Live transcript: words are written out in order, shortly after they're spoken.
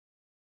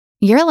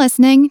You're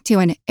listening to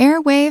an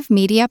Airwave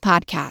Media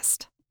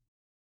Podcast.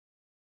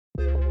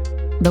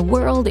 The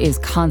world is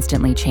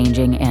constantly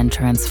changing and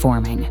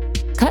transforming.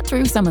 Cut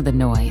through some of the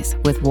noise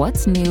with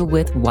What's New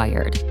with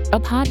Wired, a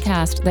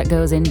podcast that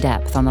goes in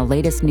depth on the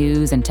latest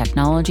news and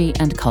technology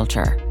and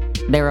culture.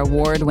 Their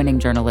award-winning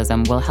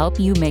journalism will help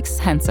you make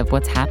sense of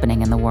what's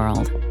happening in the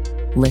world.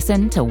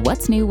 Listen to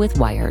What's New with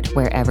Wired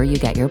wherever you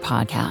get your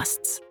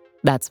podcasts.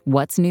 That's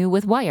What's New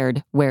with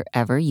Wired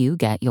wherever you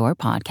get your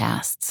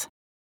podcasts.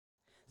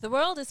 The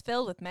world is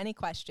filled with many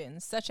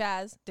questions, such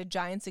as, did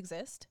giants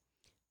exist?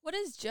 What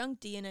is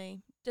junk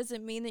DNA? Does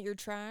it mean that you're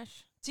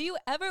trash? Do you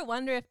ever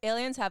wonder if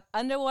aliens have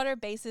underwater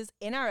bases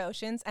in our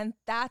oceans, and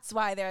that's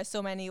why there are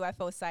so many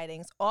UFO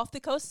sightings off the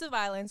coasts of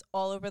islands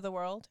all over the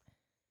world?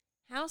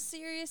 How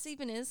serious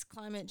even is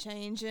climate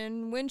change,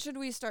 and when should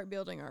we start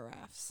building our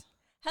rafts?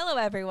 Hello,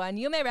 everyone.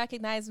 You may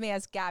recognize me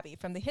as Gabby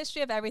from the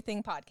History of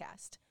Everything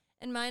podcast.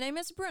 And my name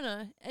is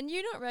Bruna, and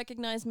you don't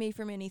recognize me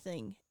from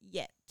anything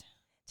yet.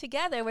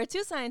 Together, we're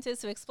two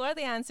scientists who explore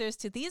the answers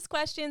to these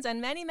questions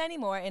and many, many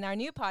more in our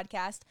new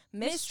podcast,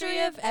 Mystery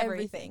of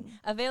Everything,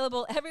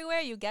 available everywhere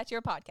you get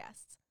your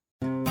podcasts.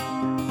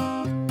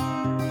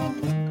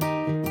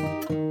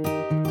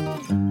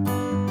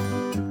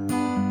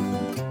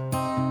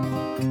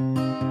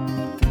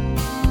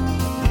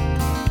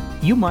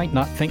 You might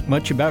not think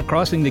much about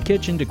crossing the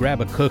kitchen to grab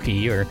a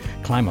cookie or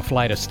climb a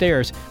flight of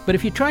stairs, but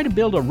if you try to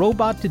build a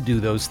robot to do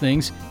those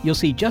things, you'll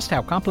see just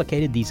how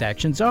complicated these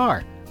actions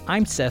are.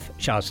 I'm Seth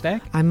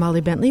Shostak. I'm Molly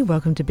Bentley.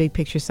 Welcome to Big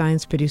Picture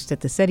Science, produced at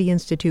the SETI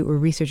Institute, where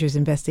researchers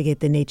investigate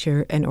the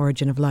nature and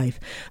origin of life.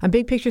 On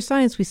Big Picture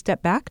Science, we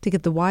step back to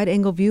get the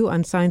wide-angle view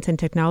on science and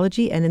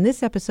technology, and in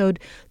this episode,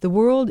 the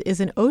world is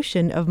an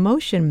ocean of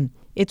motion.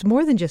 It's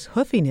more than just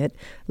hoofing it.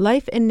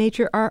 Life and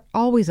nature are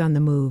always on the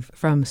move,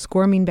 from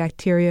squirming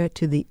bacteria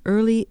to the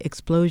early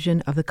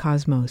explosion of the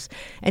cosmos.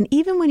 And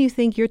even when you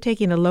think you're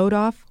taking a load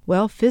off,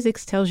 well,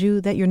 physics tells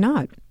you that you're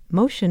not.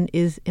 Motion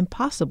is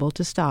impossible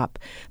to stop.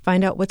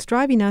 Find out what's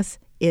driving us.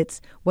 It's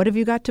What Have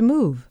You Got to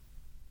Move?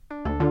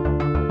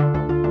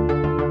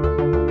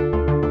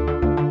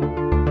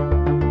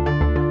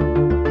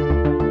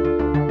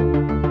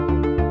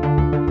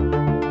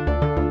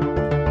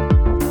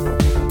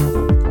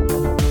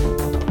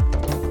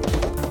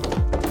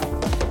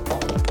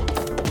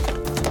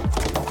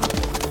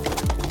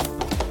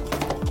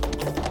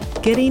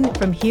 Getting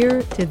from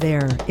here to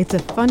there. It's a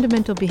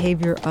fundamental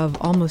behavior of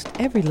almost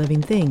every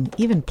living thing,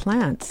 even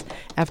plants.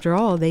 After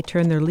all, they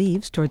turn their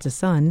leaves towards the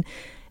sun.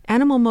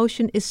 Animal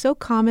motion is so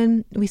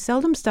common, we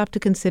seldom stop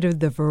to consider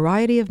the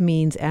variety of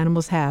means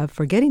animals have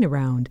for getting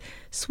around.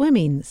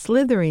 Swimming,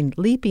 slithering,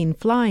 leaping,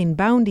 flying,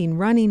 bounding,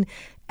 running.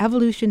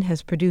 Evolution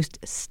has produced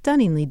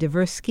stunningly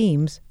diverse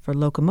schemes for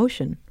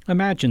locomotion.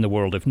 Imagine the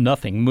world if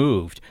nothing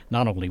moved.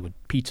 Not only would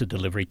pizza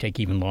delivery take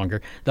even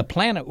longer, the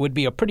planet would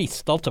be a pretty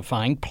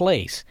stultifying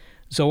place.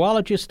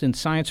 Zoologist and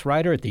science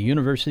writer at the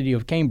University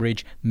of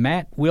Cambridge,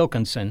 Matt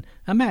Wilkinson,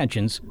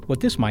 imagines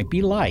what this might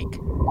be like.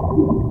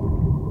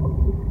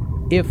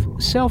 If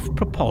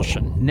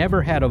self-propulsion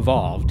never had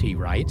evolved, he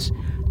writes,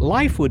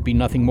 life would be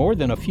nothing more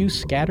than a few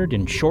scattered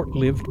and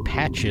short-lived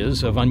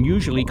patches of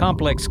unusually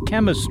complex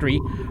chemistry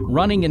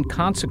running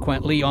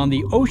inconsequently on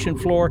the ocean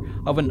floor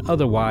of an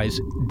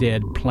otherwise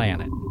dead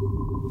planet.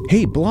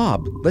 Hey,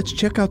 Blob, let's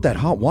check out that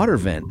hot water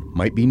vent.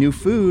 Might be new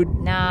food.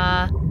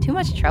 Nah, too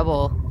much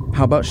trouble.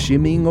 How about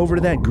shimmying over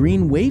to that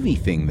green wavy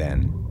thing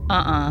then?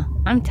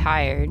 I'm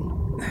tired.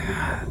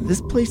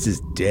 This place is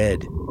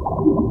dead.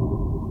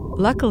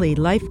 Luckily,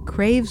 life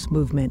craves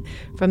movement.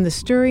 From the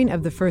stirring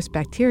of the first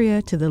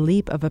bacteria to the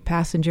leap of a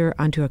passenger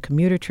onto a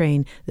commuter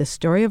train, the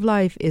story of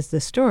life is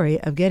the story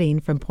of getting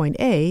from point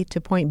A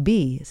to point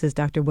B, says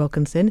Dr.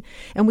 Wilkinson,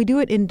 and we do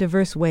it in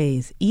diverse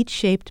ways, each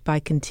shaped by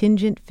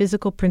contingent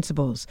physical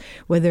principles,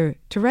 whether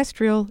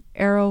terrestrial,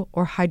 aero,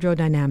 or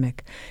hydrodynamic.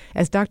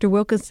 As Dr.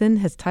 Wilkinson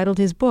has titled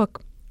his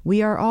book,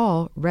 we are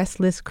all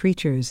restless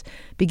creatures,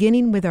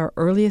 beginning with our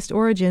earliest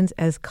origins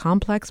as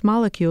complex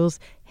molecules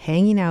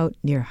hanging out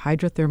near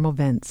hydrothermal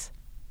vents.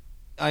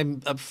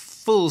 I'm a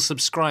full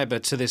subscriber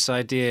to this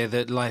idea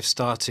that life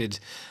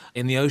started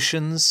in the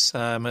oceans,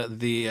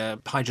 at the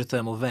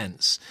hydrothermal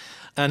vents.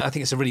 And I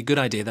think it's a really good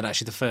idea that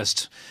actually the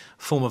first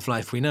form of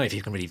life we know, if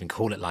you can really even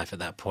call it life at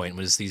that point,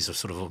 was these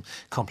sort of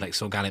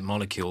complex organic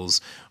molecules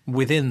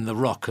within the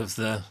rock of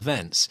the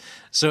vents.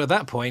 So at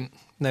that point,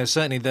 no,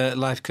 certainly the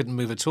life couldn't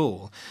move at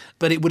all.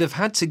 But it would have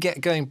had to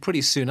get going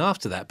pretty soon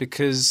after that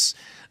because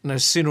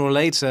sooner or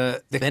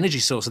later, the energy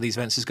source of these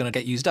vents is going to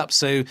get used up.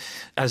 So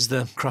as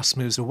the crust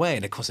moves away,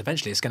 and of course,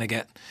 eventually it's going to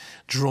get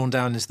drawn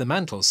down into the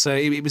mantle. So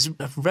it was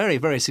a very,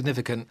 very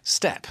significant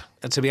step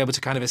to be able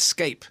to kind of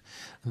escape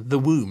the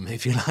womb,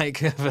 if you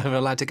like, of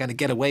allowed to kind of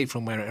get away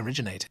from where it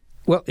originated.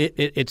 Well,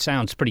 it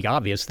sounds pretty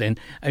obvious then.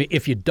 I mean,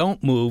 if you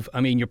don't move,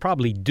 you're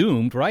probably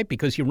doomed, right?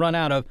 Because you run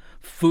out of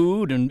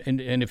food, and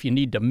if you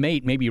need to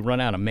mate, maybe you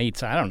run out of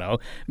mates, I don't know.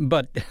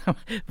 But,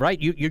 right,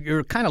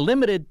 you're kind of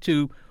limited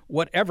to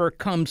whatever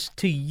comes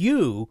to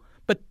you.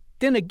 But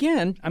then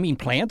again,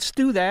 plants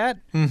do that.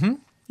 Mm-hmm.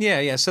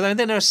 Yeah. So then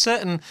there are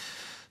certain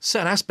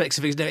certain aspects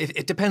of it,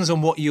 it depends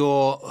on what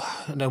you're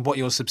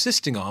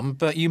subsisting on,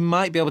 but you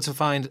might be able to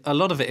find a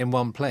lot of it in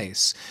one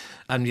place.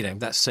 And,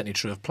 that's certainly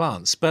true of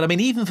plants. But, I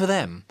mean, even for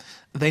them,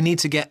 they need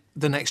to get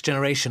the next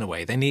generation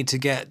away. They need to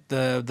get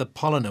the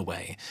pollen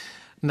away.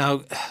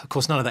 Now, of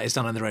course, none of that is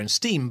done on their own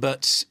steam,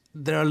 but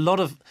there are a lot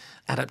of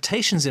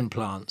adaptations in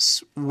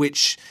plants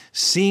which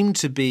seem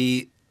to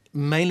be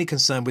mainly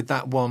concerned with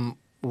that one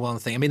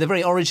thing. I mean, the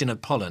very origin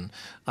of pollen,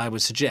 I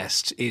would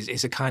suggest,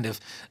 is a kind of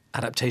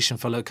adaptation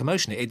for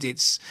locomotion.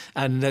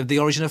 And the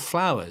origin of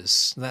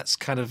flowers, that's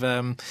kind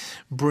of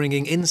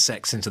bringing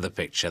insects into the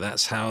picture.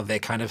 That's how they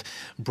kind of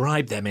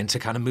bribe them into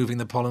kind of moving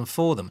the pollen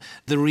for them.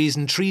 The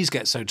reason trees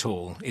get so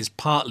tall is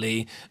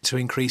partly to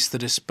increase the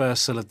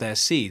dispersal of their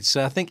seeds.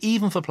 So I think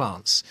even for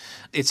plants,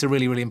 it's a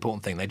really, really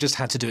important thing. They just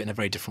had to do it in a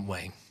very different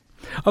way.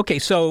 Okay,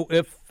 so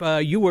if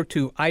you were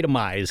to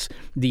itemize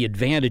the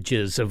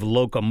advantages of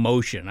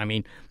locomotion, I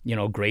mean,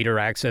 greater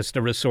access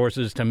to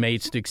resources, to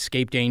mates, to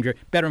escape danger,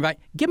 better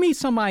environment, give me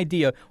some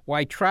idea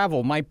why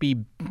travel might be,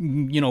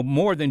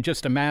 more than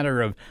just a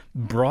matter of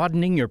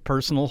broadening your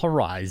personal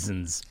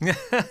horizons.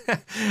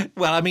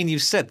 Well, I mean,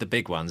 you've said the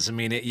big ones. I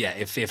mean,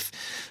 if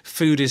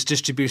food is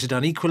distributed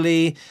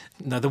unequally,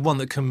 the one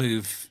that can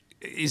move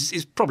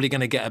is probably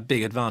going to get a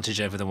big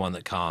advantage over the one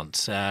that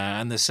can't.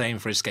 And the same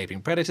for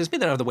escaping predators. I mean,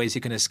 there are other ways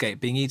you can escape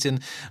being eaten,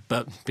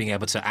 but being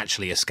able to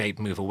actually escape,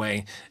 move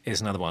away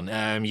is another one.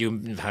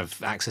 You have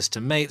access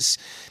to mates.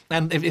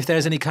 And if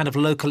there's any kind of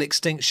local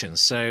extinction,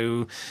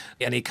 so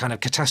any kind of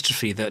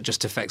catastrophe that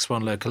just affects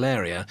one local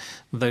area,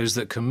 those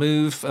that can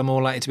move are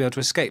more likely to be able to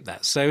escape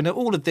that. So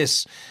all of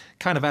this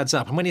kind of adds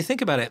up. And when you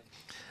think about it,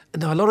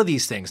 a lot of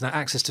these things,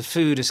 access to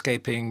food,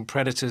 escaping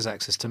predators,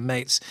 access to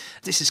mates,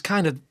 this is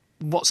kind of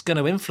what's going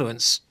to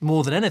influence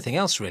more than anything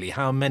else, really,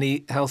 how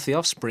many healthy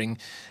offspring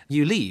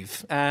you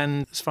leave.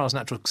 And as far as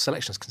natural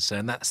selection is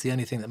concerned, that's the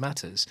only thing that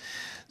matters.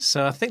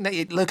 So I think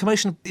that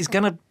locomotion is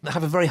going to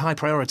have a very high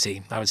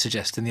priority, I would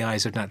suggest, in the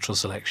eyes of natural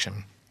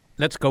selection.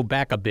 Let's go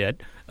back a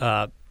bit,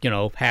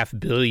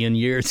 500 million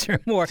years or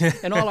more,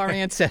 and all our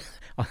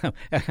ancestors,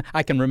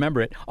 I can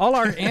remember it, all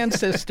our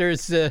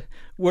ancestors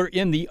were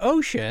in the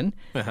ocean,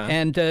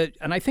 and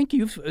I think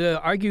you've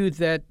argued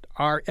that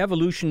our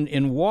evolution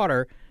in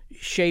water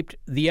shaped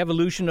the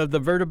evolution of the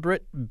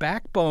vertebrate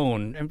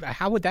backbone.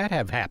 How would that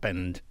have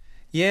happened?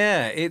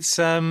 Yeah, it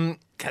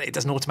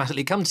doesn't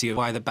automatically come to you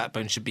why the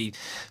backbone should be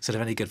sort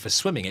of any good for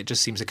swimming. It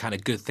just seems a kind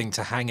of good thing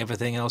to hang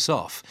everything else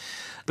off.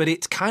 But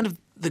it's kind of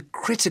the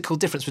critical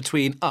difference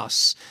between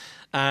us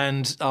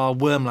and our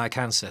worm-like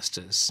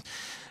ancestors.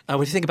 When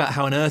you think about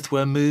how an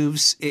earthworm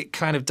moves, it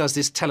kind of does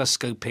this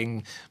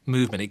telescoping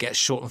movement. It gets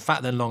short and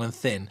fat, then long and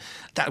thin.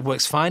 That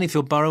works fine if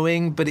you're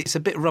burrowing, but it's a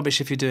bit rubbish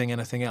if you're doing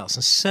anything else.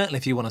 And certainly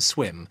if you want to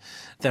swim,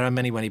 there are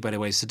many, many better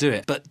ways to do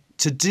it. But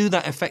to do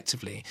that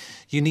effectively,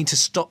 you need to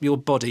stop your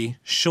body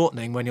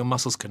shortening when your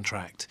muscles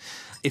contract.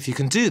 If you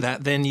can do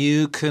that, then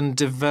you can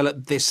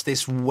develop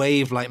this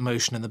wave-like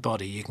motion in the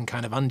body. You can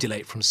kind of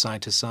undulate from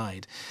side to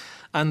side.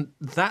 And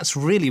that's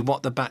really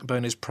what the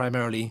backbone is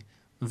primarily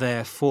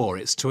there for.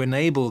 It's to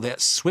enable that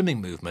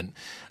swimming movement,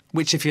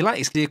 which, if you like,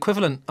 is the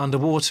equivalent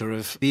underwater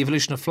of the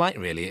evolution of flight,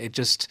 really. It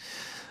just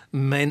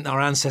meant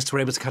our ancestors were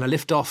able to kind of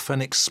lift off and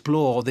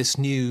explore this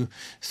new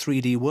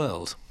 3D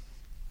world.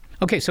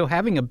 Okay, so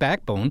having a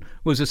backbone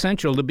was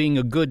essential to being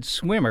a good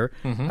swimmer.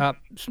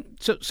 Mm-hmm.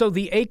 So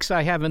the aches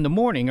I have in the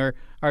morning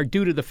are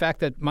due to the fact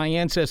that my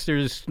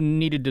ancestors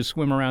needed to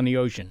swim around the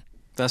ocean.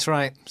 That's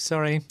right.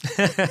 Sorry.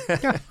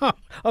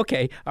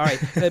 Okay. All right.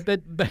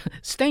 But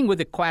staying with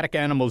aquatic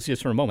animals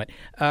just for a moment,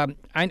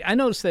 I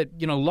noticed that,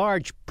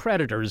 large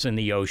predators in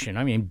the ocean,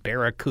 I mean,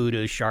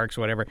 barracudas, sharks,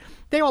 whatever,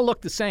 they all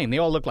look the same. They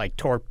all look like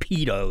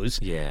torpedoes.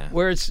 Yeah.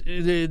 Whereas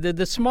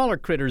the smaller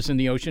critters in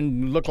the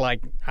ocean look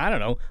like, I don't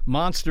know,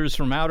 monsters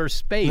from outer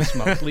space,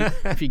 mostly,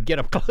 if you get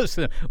up close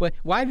to them.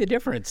 Why the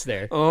difference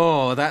there?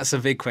 Oh, that's a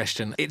big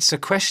question. It's a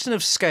question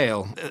of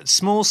scale.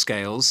 Small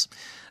scales.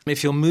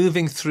 If you're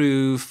moving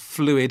through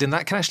fluid, and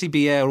that can actually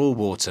be air or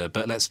water,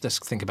 but let's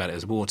just think about it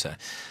as water,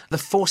 the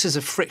forces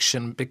of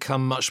friction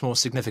become much more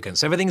significant.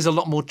 So everything's a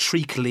lot more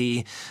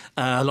treacly,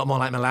 a lot more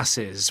like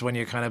molasses when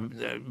you're kind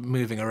of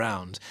moving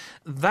around.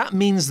 That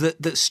means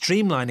that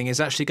streamlining is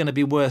actually going to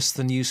be worse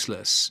than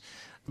useless,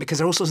 because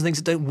there are all sorts of things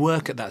that don't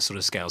work at that sort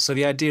of scale. So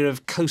the idea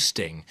of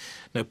coasting,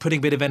 putting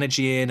a bit of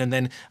energy in and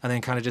then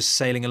kind of just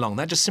sailing along,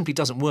 that just simply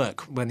doesn't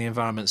work when the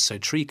environment's so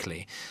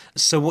treacly.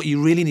 So what you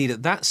really need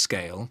at that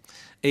scale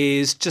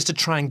is just to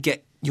try and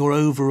get your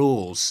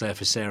overall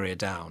surface area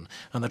down.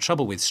 And the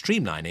trouble with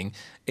streamlining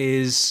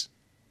is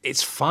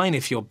it's fine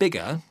if you're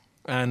bigger,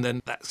 and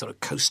then that sort of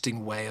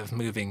coasting way of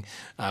moving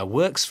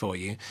works for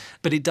you,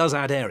 but it does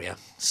add area.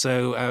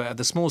 So at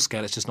the small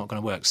scale, it's just not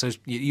going to work. So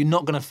you're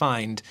not going to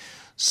find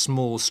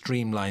small,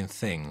 streamlined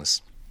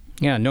things.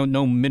 Yeah,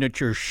 no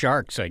miniature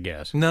sharks, I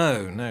guess.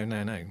 No.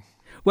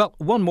 Well,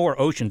 one more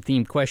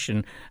ocean-themed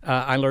question.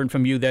 I learned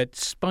from you that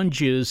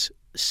sponges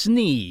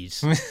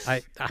sneeze.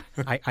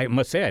 I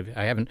must say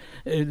I haven't.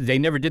 They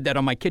never did that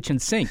on my kitchen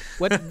sink.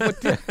 What do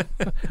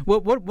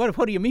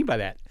you mean by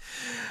that?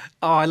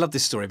 Oh, I love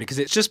this story because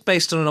it's just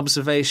based on an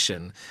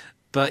observation,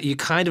 but you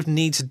kind of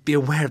need to be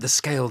aware of the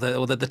scale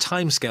the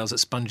time scales that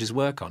sponges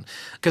work on,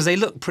 because they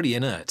look pretty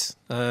inert.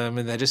 And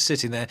they're just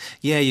sitting there.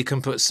 Yeah, you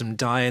can put some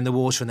dye in the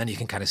water and then you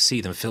can kind of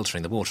see them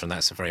filtering the water, and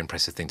that's a very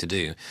impressive thing to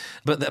do.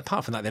 But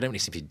apart from that, they don't really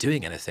seem to be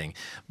doing anything.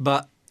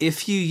 But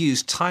if you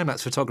use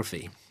time-lapse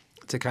photography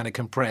to kind of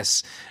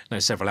compress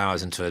several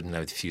hours into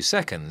a few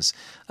seconds,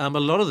 a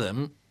lot of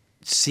them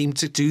seem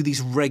to do these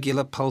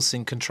regular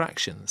pulsing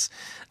contractions.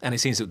 And it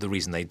seems that the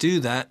reason they do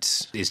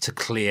that is to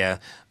clear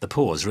the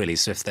pores, really.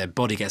 So if their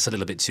body gets a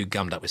little bit too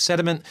gummed up with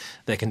sediment,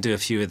 they can do a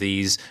few of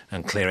these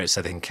and clear it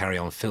so they can carry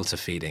on filter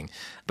feeding.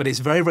 But it's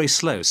very, very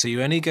slow. So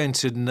you're only going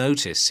to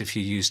notice if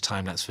you use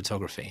time-lapse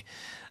photography.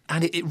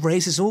 And it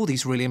raises all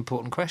these really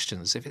important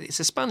questions. If it's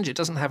a sponge, it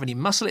doesn't have any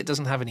muscle, it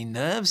doesn't have any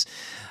nerves.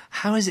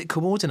 How is it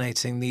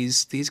coordinating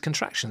these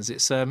contractions? It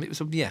was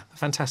a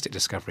fantastic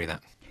discovery,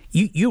 that.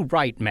 You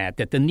write, Matt,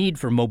 that the need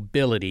for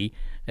mobility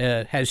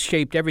has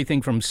shaped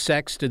everything from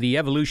sex to the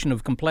evolution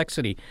of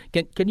complexity.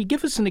 Can you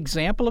give us an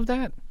example of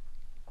that?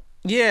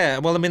 Yeah,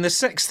 well, I mean, the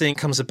sex thing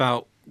comes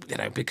about,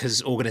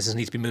 because organisms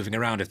need to be moving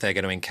around if they're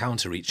going to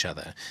encounter each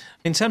other.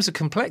 In terms of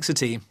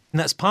complexity,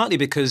 that's partly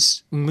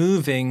because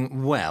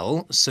moving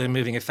well, so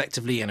moving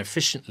effectively and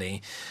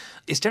efficiently,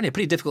 it's generally a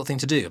pretty difficult thing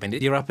to do. I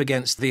mean, you're up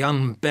against the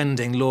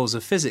unbending laws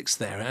of physics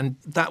there, and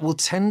that will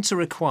tend to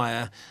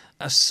require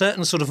a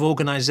certain sort of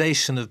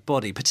organisation of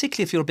body,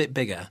 particularly if you're a bit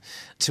bigger,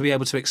 to be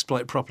able to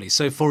exploit properly.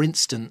 So, for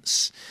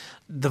instance,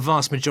 the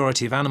vast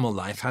majority of animal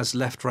life has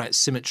left-right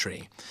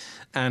symmetry,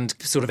 and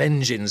sort of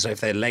engines,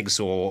 if they're legs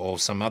or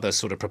some other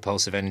sort of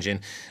propulsive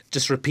engine,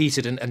 just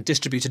repeated and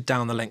distributed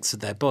down the lengths of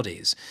their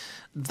bodies.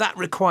 That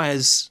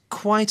requires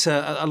quite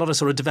a lot of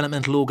sort of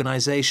developmental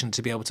organisation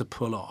to be able to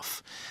pull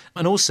off.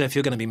 And also, if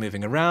you're going to be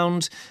moving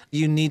around,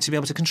 you need to be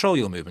able to control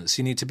your movements.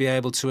 You need to be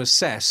able to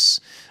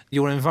assess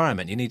your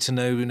environment. You need to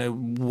know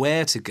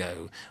where to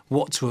go,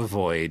 what to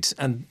avoid.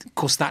 And, of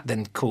course, that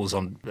then calls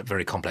on a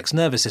very complex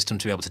nervous system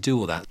to be able to do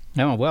all that.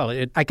 Oh,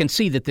 well, I can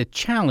see that the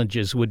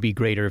challenges would be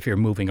greater if you're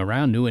moving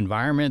around, new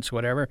environments,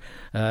 whatever,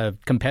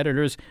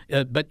 competitors.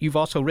 But you've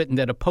also written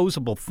that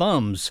opposable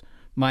thumbs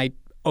might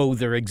owe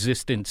their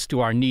existence to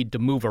our need to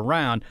move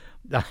around.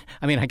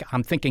 I mean,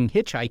 I'm thinking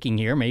hitchhiking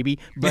here, maybe,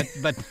 but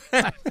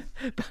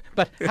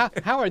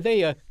how are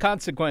they a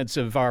consequence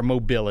of our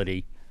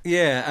mobility?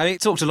 Yeah, I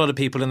talk to a lot of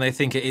people and they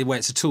think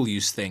it's a tool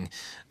use thing,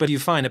 but you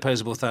find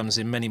opposable thumbs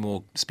in many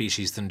more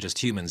species than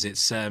just humans.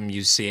 It's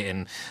you see it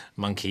in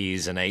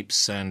monkeys and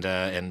apes and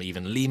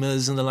even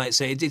lemurs and the like.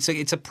 So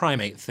it's a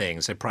primate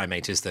thing. So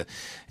primate is the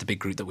big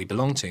group that we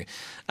belong to,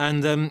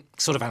 and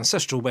sort of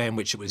ancestral way in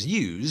which it was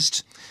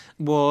used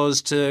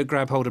was to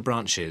grab hold of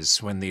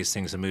branches when these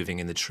things are moving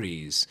in the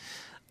trees.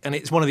 And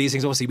it's one of these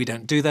things, obviously, we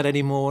don't do that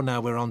anymore. Now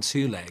we're on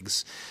two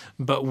legs.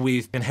 But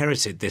we've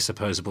inherited this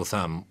opposable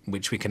thumb,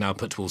 which we can now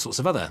put to all sorts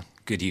of other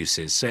good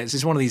uses. So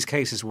it's one of these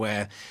cases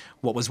where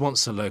what was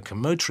once a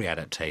locomotory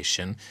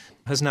adaptation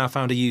has now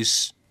found a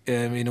use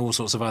in all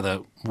sorts of other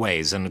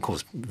ways. And, of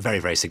course, very,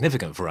 very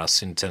significant for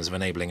us in terms of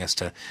enabling us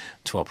to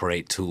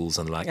operate tools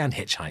and the like, and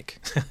hitchhike.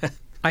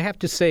 I have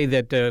to say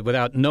that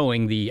without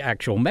knowing the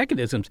actual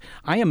mechanisms,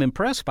 I am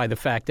impressed by the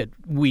fact that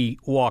we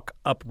walk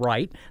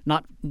upright.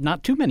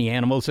 Not too many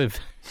animals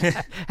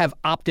have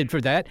opted for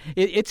that.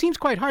 It seems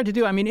quite hard to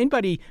do. I mean,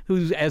 anybody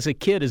who, as a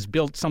kid, has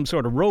built some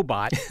sort of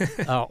robot,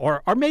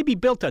 or maybe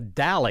built a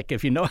Dalek,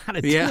 if you know how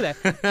to do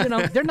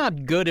that, they're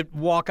not good at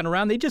walking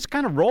around. They just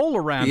kind of roll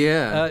around,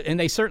 and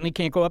they certainly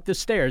can't go up the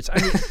stairs.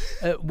 I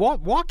mean,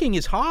 walking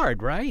is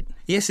hard, right?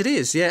 Yes, it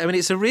is. Yeah, I mean,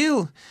 it's a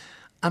real.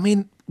 I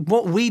mean,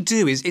 what we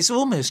do it's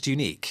almost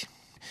unique.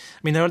 I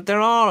mean, there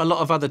are a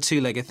lot of other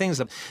two-legged things.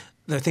 There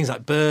are things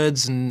like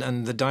birds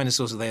and the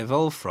dinosaurs that they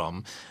evolved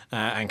from,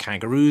 and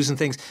kangaroos and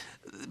things,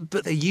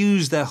 but they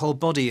use their whole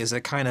body as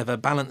a kind of a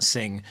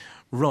balancing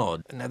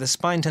rod. Now, the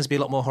spine tends to be a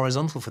lot more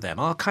horizontal for them.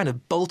 Our kind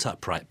of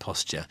bolt-upright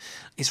posture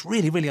is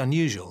really, really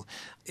unusual.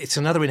 It's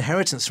another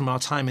inheritance from our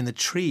time in the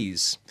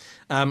trees.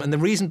 And the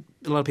reason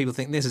a lot of people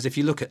think this is if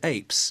you look at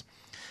apes,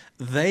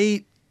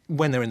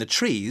 when they're in the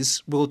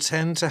trees, will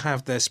tend to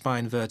have their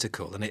spine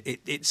vertical. And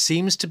it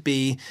seems to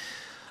be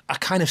a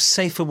kind of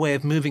safer way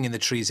of moving in the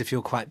trees if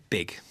you're quite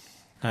big.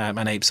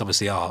 And apes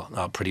obviously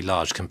are pretty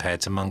large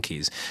compared to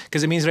monkeys,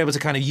 because it means they're able to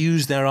kind of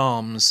use their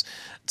arms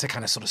to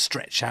kind of sort of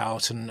stretch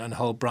out and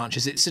hold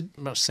branches. It's a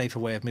much safer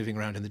way of moving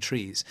around in the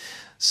trees.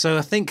 So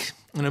I think,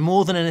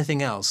 more than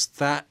anything else,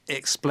 that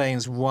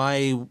explains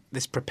why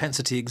this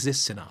propensity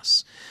exists in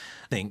us.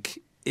 I think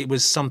it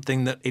was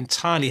something that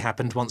entirely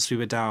happened once we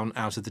were down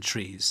out of the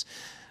trees.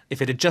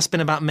 If it had just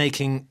been about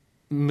making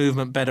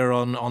movement better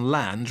on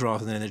land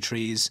rather than in the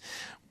trees,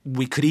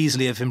 we could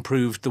easily have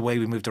improved the way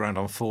we moved around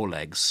on four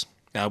legs,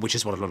 which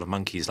is what a lot of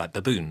monkeys like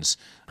baboons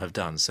have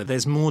done. So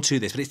there's more to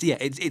this. But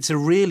it's a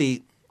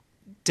really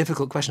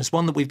difficult question. It's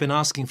one that we've been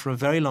asking for a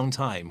very long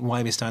time,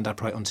 why we stand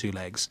upright on two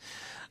legs.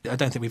 I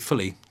don't think we've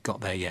fully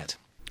got there yet.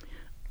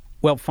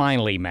 Well,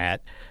 finally,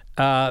 Matt,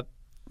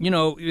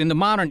 in the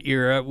modern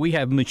era, we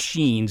have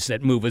machines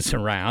that move us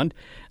around.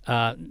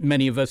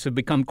 Many of us have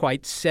become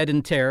quite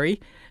sedentary.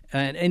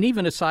 And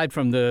even aside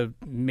from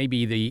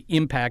maybe the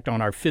impact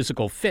on our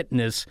physical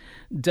fitness,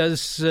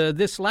 does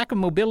this lack of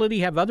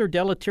mobility have other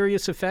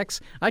deleterious effects?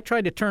 I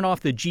try to turn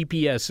off the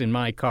GPS in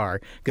my car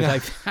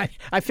because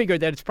I figure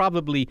that it's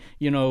probably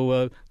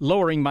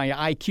lowering my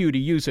IQ to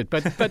use it.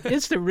 But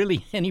is there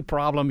really any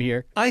problem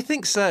here? I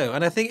think so,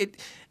 and I think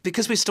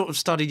because we sort of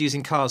started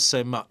using cars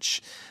so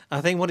much, I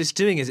think what it's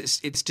doing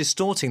is it's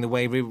distorting the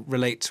way we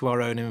relate to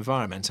our own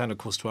environment and, of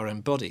course, to our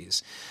own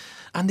bodies.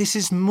 And this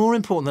is more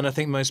important than I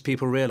think most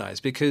people realise,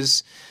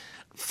 because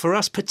for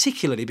us,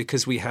 particularly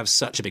because we have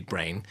such a big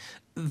brain,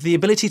 the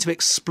ability to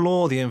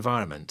explore the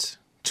environment,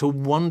 to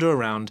wander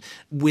around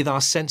with our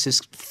senses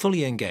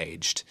fully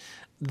engaged,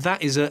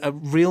 that is a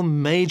real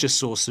major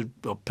source of,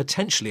 or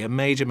potentially a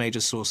major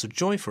source of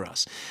joy for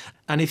us.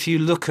 And if you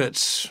look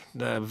at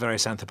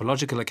various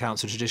anthropological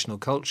accounts of traditional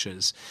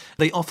cultures,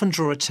 they often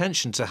draw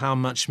attention to how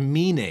much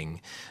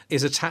meaning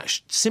is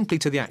attached simply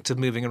to the act of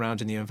moving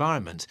around in the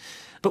environment.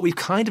 But we've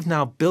kind of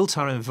now built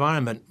our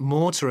environment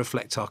more to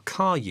reflect our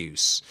car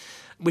use,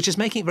 which is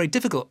making it very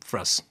difficult for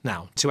us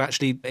now to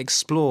actually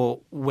explore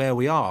where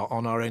we are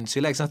on our own two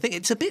legs. And I think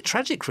it's a bit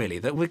tragic, really,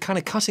 that we're kind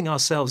of cutting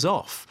ourselves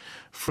off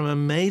from a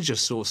major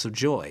source of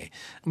joy,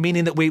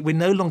 meaning that we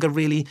no longer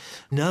really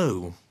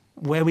know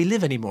where we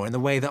live anymore in the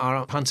way that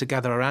our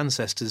hunter-gatherer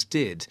ancestors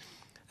did.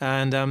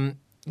 And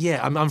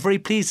I'm very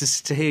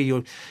pleased to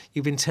hear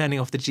you've been turning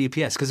off the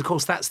GPS, because, of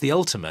course, that's the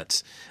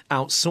ultimate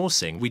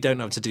outsourcing. We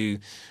don't have to do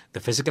the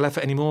physical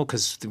effort anymore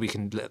because we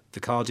can let the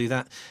car do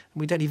that.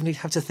 We don't even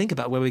have to think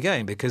about where we're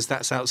going because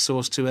that's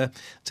outsourced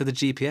to the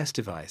GPS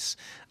device.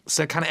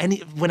 So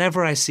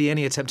whenever I see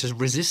any attempt to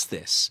resist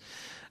this,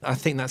 I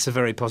think that's a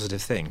very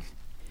positive thing.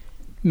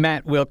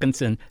 Matt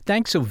Wilkinson,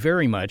 thanks so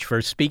very much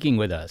for speaking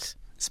with us.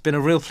 It's been a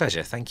real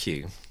pleasure. Thank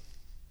you.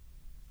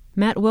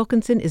 Matt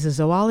Wilkinson is a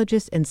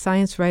zoologist and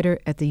science writer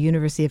at the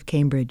University of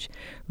Cambridge.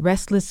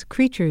 Restless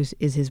Creatures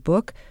is his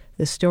book,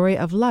 The Story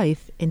of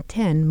Life in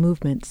 10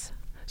 Movements.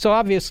 So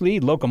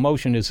obviously,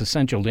 locomotion is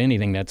essential to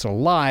anything that's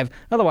alive.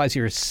 Otherwise,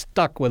 you're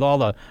stuck with all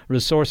the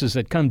resources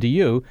that come to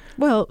you.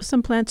 Well,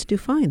 some plants do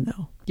fine,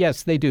 though.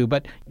 Yes, they do.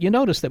 But you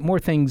notice that more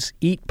things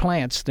eat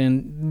plants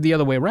than the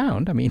other way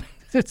around. I mean,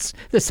 there's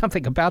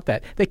something about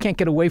that. They can't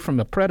get away from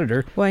the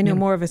predator. Well, I know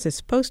more of us is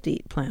supposed to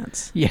eat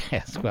plants.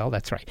 Yes, well,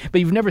 that's right.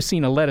 But you've never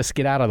seen a lettuce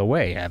get out of the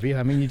way, have you?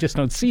 I mean, you just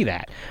don't see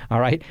that,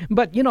 all right?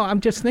 But, I'm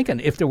just thinking,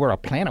 if there were a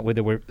planet where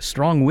there were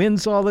strong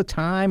winds all the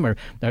time, or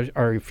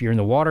if you're in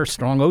the water,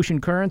 strong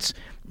ocean currents,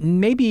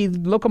 maybe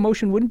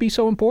locomotion wouldn't be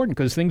so important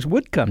because things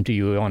would come to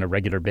you on a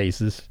regular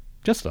basis.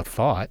 Just a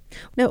thought.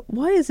 Now,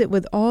 why is it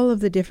with all of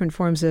the different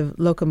forms of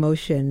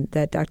locomotion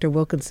that Dr.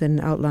 Wilkinson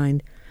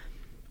outlined,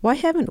 why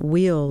haven't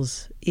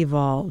wheels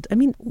evolved? I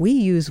mean, we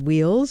use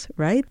wheels,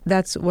 right?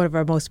 That's one of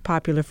our most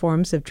popular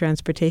forms of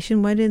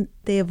transportation. Why didn't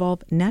they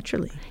evolve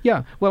naturally?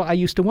 Yeah, well, I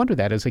used to wonder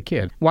that as a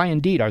kid. Why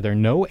indeed are there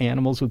no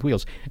animals with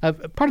wheels?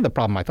 Part of the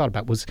problem I thought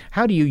about was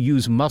how do you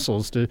use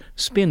muscles to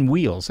spin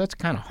wheels? That's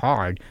kind of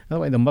hard. That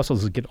way the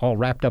muscles get all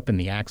wrapped up in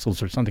the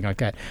axles or something like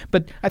that.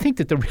 But I think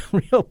that the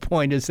real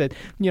point is that,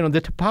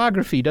 the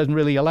topography doesn't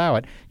really allow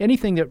it.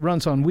 Anything that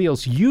runs on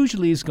wheels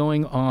usually is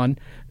going on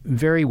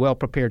very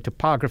well-prepared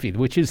topography,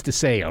 which is to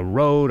say a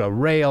road, a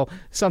rail,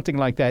 something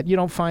like that. You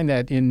don't find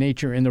that in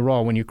nature in the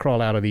raw when you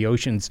crawl out of the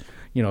oceans,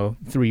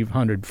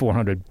 300,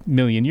 400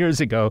 million years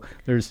ago.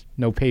 There's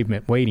no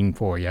pavement waiting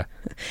for you.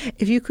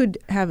 If you could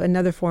have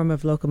another form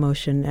of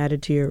locomotion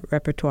added to your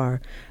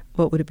repertoire,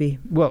 what would it be?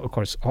 Well, of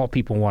course, all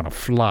people want to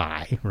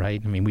fly, right?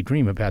 I mean, we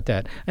dream about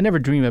that. I never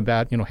dream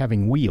about,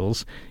 having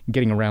wheels,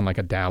 getting around like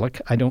a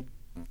Dalek. I don't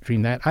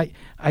dream that.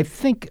 I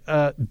think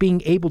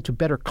being able to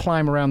better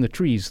climb around the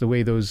trees the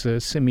way those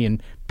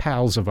simian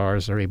pals of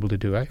ours are able to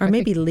do. Or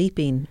maybe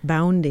leaping,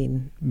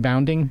 bounding.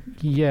 Bounding?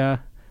 Yeah,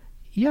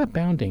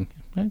 bounding.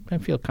 I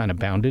feel kind of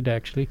bounded,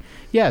 actually.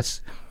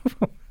 Yes.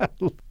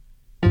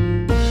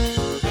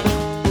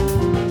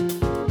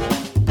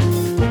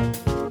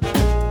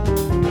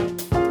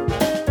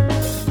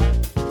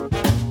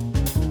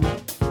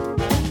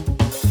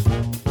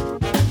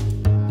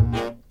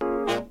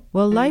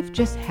 Well, life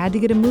just had to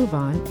get a move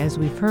on, as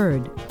we've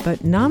heard.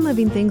 But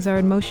non-living things are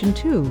in motion,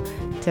 too.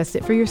 Test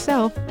it for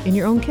yourself in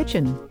your own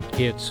kitchen.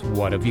 It's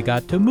What Have You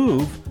Got to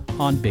Move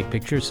on Big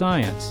Picture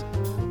Science.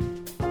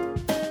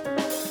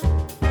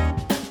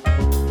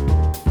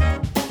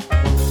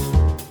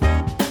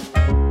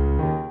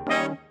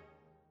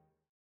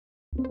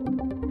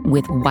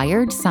 With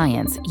Wired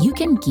Science, you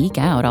can geek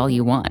out all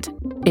you want.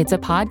 It's a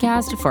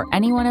podcast for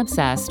anyone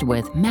obsessed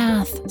with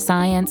math,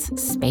 science,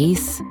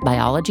 space,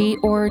 biology,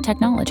 or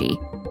technology.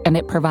 And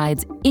it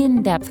provides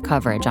in-depth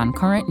coverage on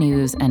current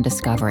news and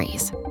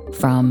discoveries.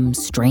 From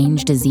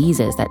strange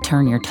diseases that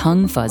turn your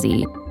tongue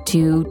fuzzy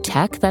to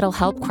tech that'll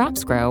help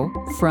crops grow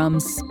from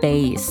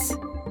space.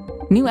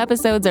 New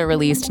episodes are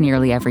released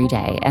nearly every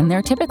day, and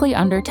they're typically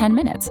under 10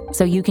 minutes,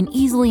 so you can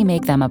easily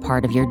make them a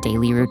part of your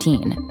daily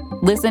routine.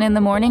 Listen in the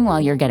morning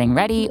while you're getting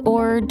ready,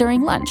 or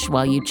during lunch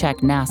while you check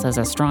NASA's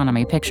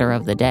astronomy picture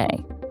of the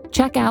day.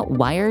 Check out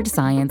Wired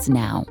Science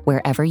now,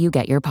 wherever you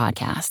get your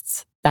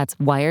podcasts. That's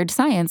Wired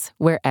Science,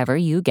 wherever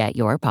you get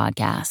your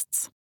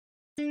podcasts.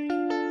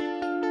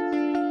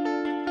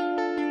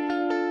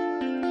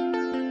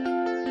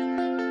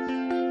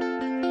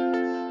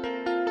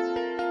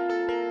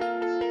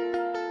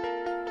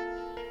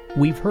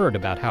 We've heard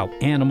about how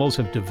animals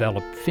have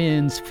developed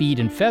fins, feet,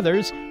 and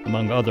feathers,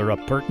 among other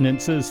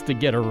appurtenances to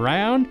get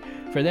around.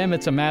 For them,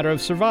 it's a matter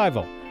of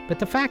survival. But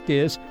the fact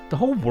is, the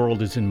whole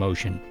world is in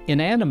motion.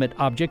 Inanimate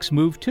objects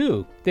move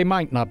too. They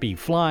might not be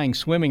flying,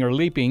 swimming, or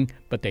leaping,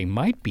 but they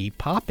might be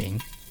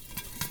popping.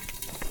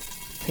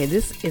 Okay,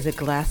 this is a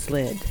glass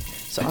lid,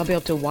 so I'll be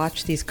able to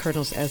watch these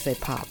kernels as they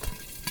pop.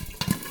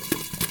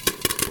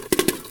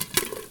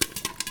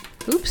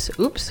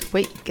 Oops,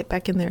 wait, get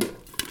back in there.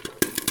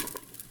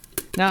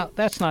 Now,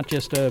 that's not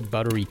just a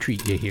buttery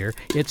treat you hear.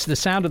 It's the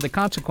sound of the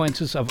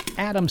consequences of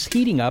atoms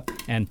heating up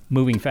and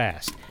moving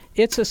fast.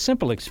 It's a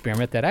simple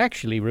experiment that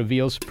actually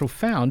reveals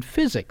profound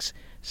physics,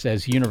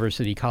 says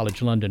University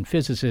College London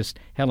physicist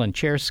Helen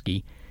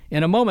Czerski.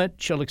 In a moment,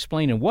 she'll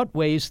explain in what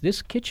ways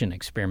this kitchen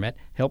experiment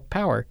helped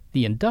power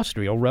the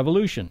Industrial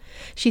Revolution.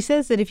 She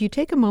says that if you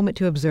take a moment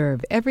to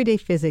observe, everyday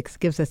physics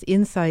gives us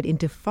insight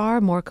into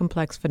far more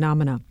complex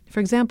phenomena.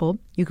 For example,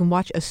 you can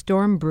watch a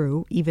storm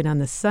brew even on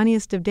the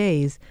sunniest of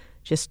days.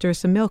 Just stir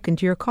some milk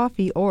into your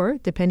coffee or,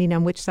 depending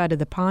on which side of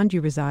the pond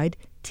you reside,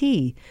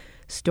 tea.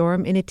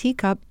 Storm in a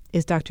Teacup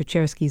is Dr.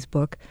 Czerski's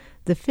book,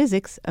 The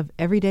Physics of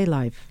Everyday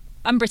Life.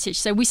 I'm British,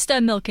 so we stir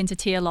milk into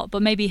tea a lot,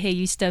 but maybe here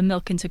you stir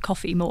milk into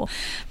coffee more.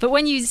 But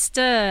when you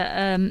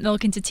stir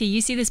milk into tea, you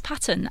see this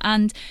pattern,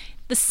 and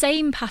the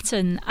same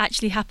pattern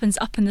actually happens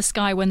up in the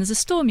sky when there's a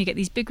storm. You get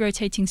these big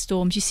rotating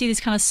storms. You see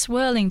this kind of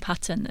swirling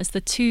pattern as the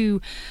two,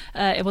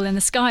 in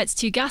the sky it's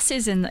two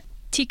gases, in the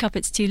teacup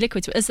it's two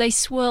liquids, as they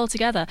swirl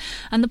together.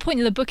 And the point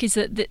of the book is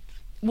that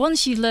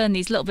once you learn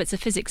these little bits of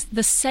physics,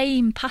 the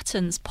same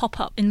patterns pop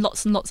up in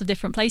lots and lots of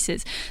different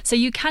places. So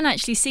you can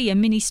actually see a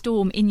mini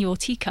storm in your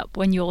teacup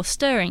when you're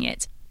stirring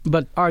it.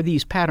 But are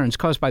these patterns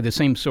caused by the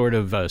same sort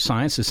of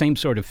science, the same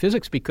sort of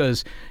physics?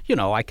 Because,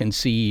 I can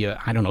see,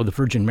 the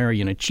Virgin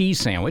Mary in a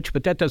cheese sandwich,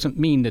 but that doesn't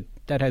mean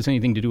that has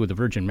anything to do with the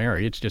Virgin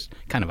Mary. It's just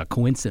kind of a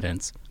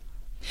coincidence.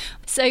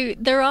 So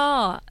there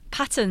are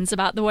patterns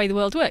about the way the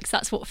world works.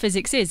 That's what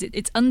physics is.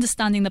 It's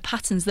understanding the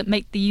patterns that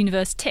make the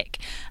universe tick.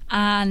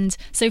 And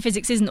so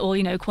physics isn't all,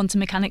 quantum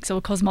mechanics or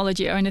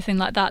cosmology or anything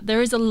like that.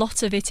 There is a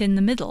lot of it in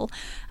the middle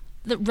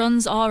that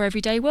runs our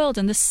everyday world,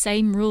 and the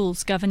same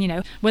rules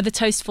govern, whether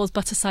toast falls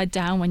butter side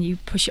down when you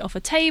push it off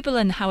a table,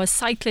 and how a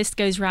cyclist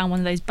goes around one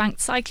of those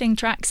banked cycling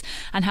tracks,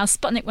 and how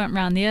Sputnik went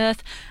around the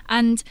Earth.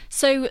 And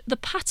so the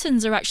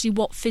patterns are actually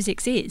what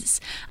physics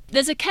is.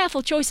 There's a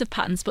careful choice of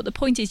patterns, but the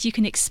point is you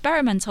can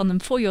experiment on them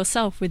for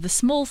yourself with the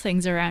small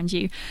things around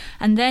you,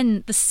 and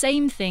then the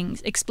same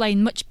things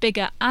explain much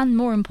bigger and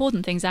more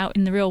important things out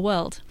in the real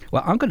world.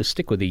 Well, I'm going to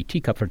stick with the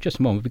teacup for just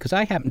a moment because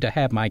I happen to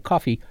have my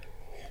coffee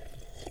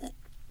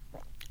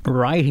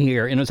right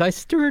here, and as I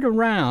stir it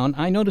around,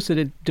 I notice that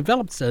it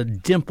develops a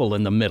dimple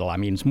in the middle. I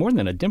mean, it's more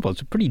than a dimple. It's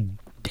a pretty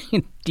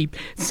deep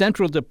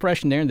central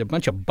depression there, and a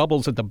bunch of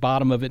bubbles at the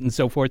bottom of it and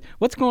so forth.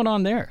 What's going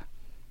on there?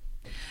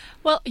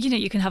 Well,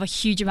 you can have a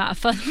huge amount of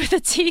fun with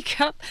a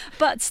teacup,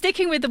 but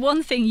sticking with the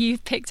one thing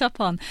you've picked up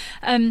on,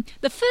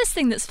 the first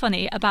thing that's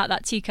funny about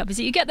that teacup is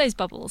that you get those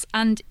bubbles,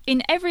 and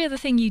in every other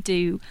thing you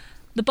do,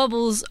 the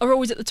bubbles are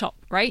always at the top,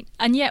 right?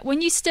 And yet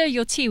when you stir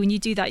your tea, when you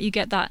do that, you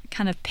get that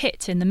kind of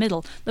pit in the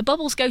middle. The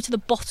bubbles go to the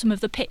bottom of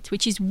the pit,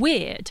 which is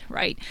weird,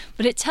 right?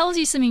 But it tells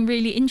you something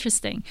really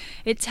interesting.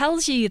 It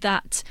tells you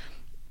that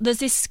there's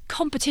this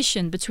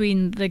competition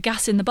between the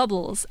gas in the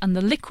bubbles and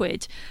the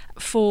liquid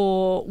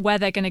for where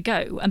they're going to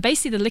go. And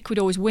basically the liquid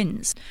always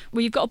wins.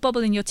 Where you've got a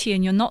bubble in your tea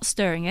and you're not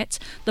stirring it,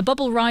 the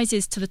bubble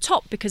rises to the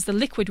top because the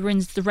liquid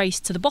wins the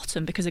race to the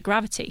bottom because of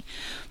gravity.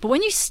 But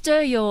when you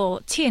stir your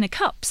tea in a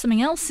cup,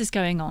 something else is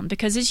going on,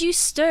 because as you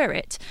stir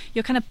it,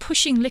 you're kind of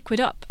pushing liquid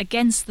up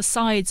against the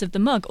sides of the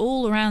mug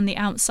all around the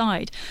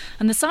outside.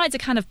 And the sides are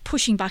kind of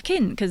pushing back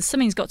in because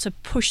something's got to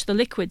push the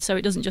liquid so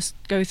it doesn't just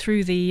go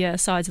through the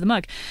sides of the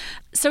mug.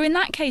 So in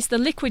that case, the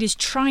liquid is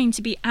trying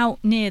to be out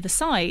near the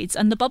sides,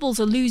 and the bubbles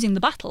are losing the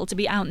battle to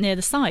be out near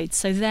the sides,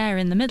 so they're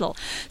in the middle.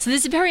 So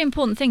this is a very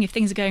important thing if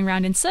things are going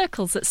around in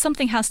circles, that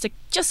something has to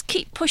just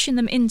keep pushing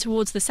them in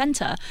towards the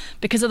centre,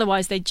 because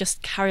otherwise they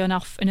just carry on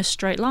off in a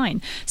straight line.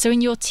 So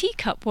in your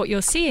teacup, what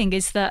you're seeing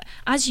is that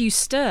as you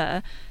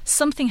stir,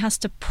 something has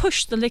to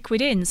push the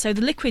liquid in, so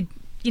the liquid,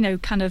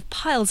 kind of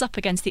piles up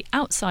against the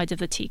outside of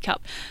the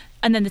teacup,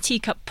 and then the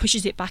teacup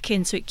pushes it back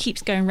in, so it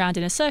keeps going round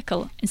in a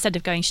circle instead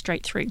of going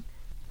straight through.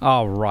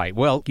 All right.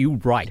 Well, you're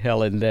right,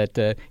 Helen,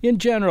 that in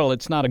general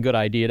it's not a good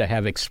idea to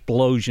have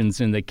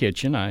explosions in the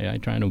kitchen. I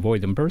try and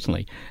avoid them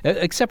personally,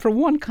 except for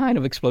one kind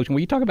of explosion where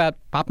you talk about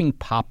popping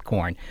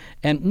popcorn.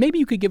 And maybe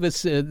you could give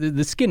us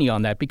the skinny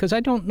on that, because I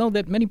don't know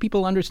that many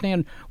people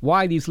understand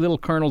why these little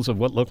kernels of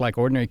what look like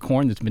ordinary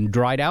corn that's been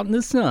dried out in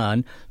the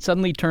sun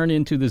suddenly turn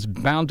into this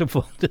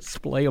bountiful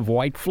display of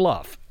white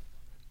fluff.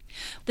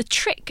 The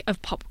trick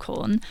of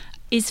popcorn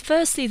is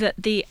firstly that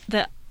the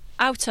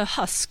outer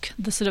husk,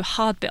 the sort of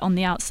hard bit on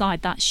the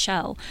outside, that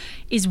shell,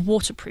 is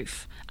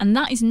waterproof. And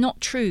that is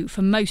not true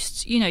for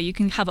most. You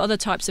can have other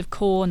types of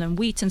corn and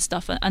wheat and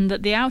stuff, and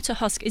that the outer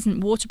husk isn't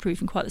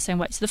waterproof in quite the same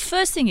way. So the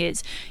first thing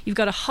is you've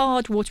got a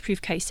hard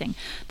waterproof casing.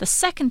 The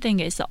second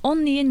thing is that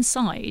on the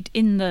inside,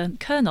 in the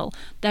kernel,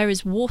 there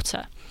is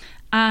water.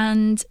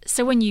 And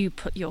so when you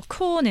put your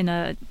corn in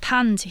a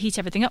pan to heat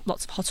everything up,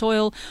 lots of hot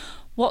oil,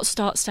 what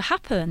starts to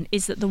happen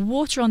is that the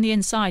water on the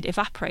inside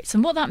evaporates.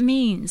 And what that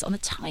means on a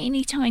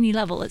tiny, tiny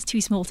level, it's too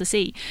small to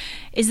see,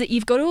 is that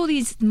you've got all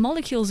these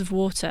molecules of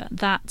water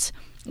that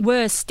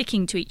were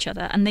sticking to each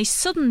other, and they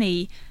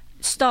suddenly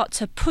start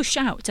to push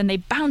out, and they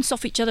bounce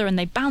off each other, and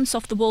they bounce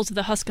off the walls of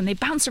the husk, and they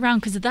bounce around,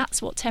 because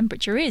that's what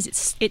temperature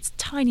is. It's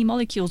tiny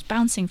molecules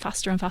bouncing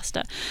faster and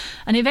faster.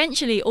 And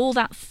eventually all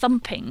that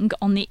thumping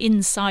on the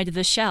inside of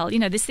the shell,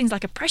 this thing's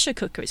like a pressure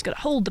cooker. It's got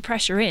to hold the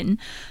pressure in,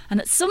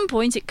 and at some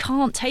point it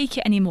can't take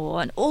it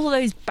anymore, and all of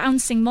those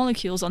bouncing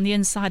molecules on the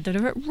inside that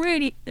are at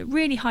really,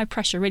 really high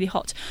pressure, really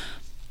hot,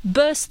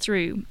 burst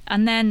through.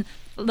 And then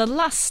the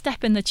last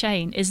step in the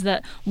chain is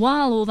that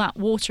while all that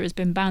water has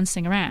been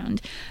bouncing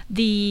around,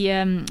 the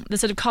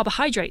sort of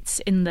carbohydrates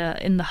in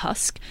the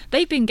husk,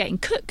 they've been getting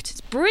cooked.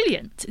 It's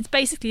brilliant. It's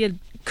basically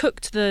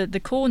cooked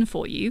the corn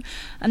for you,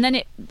 and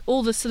then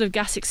all the sort of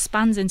gas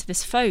expands into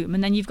this foam,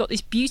 and then you've got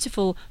this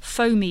beautiful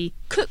foamy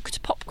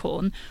cooked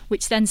popcorn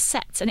which then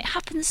sets, and it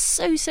happens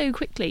so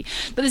quickly.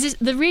 But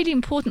the really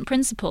important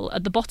principle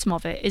at the bottom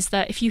of it is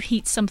that if you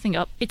heat something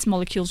up, its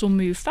molecules will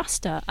move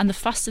faster, and the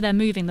faster they're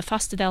moving, the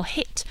faster they'll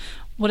hit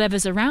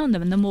whatever's around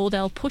them, and the more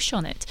they'll push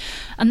on it.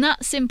 And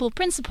that simple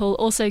principle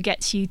also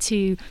gets you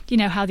to,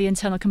 how the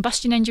internal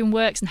combustion engine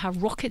works and how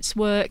rockets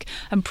work,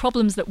 and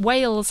problems that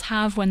whales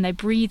have when they're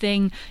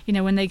breathing,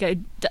 when they go,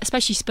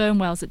 especially sperm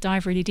whales that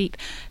dive really deep.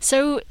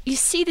 So you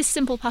see this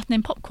simple pattern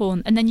in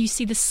popcorn, and then you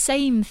see the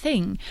same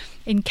thing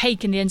in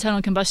cake and the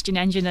internal combustion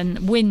engine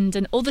and wind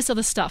and all this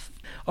other stuff.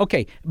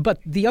 Okay, but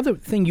the other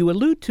thing you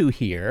allude to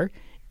here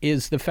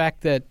is the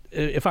fact that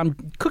if I'm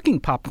cooking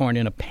popcorn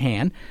in a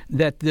pan,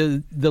 that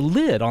the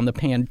lid on the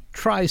pan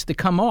tries to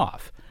come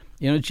off.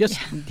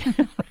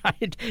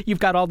 Right? You've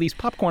got all these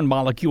popcorn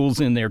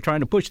molecules in there trying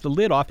to push the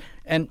lid off.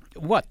 And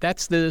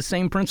that's the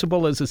same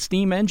principle as a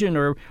steam engine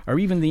or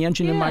even the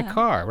engine in my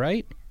car,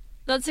 right?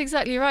 That's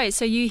exactly right.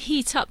 So you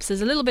heat up. So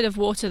there's a little bit of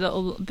water that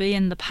will be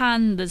in the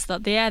pan. There's the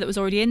air that was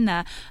already in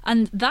there.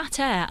 And that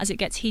air, as it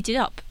gets heated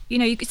up,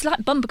 it's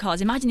like bumper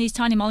cars. Imagine these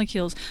tiny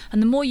molecules.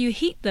 And the more you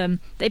heat them,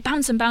 they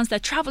bounce and bounce. They're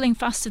travelling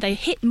faster. They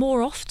hit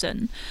more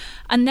often.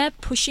 And they're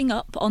pushing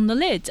up on the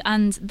lid.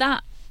 And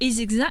that is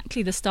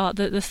exactly the start,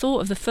 the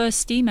thought of the first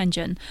steam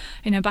engine,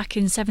 back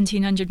in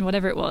 1700,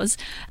 whatever it was.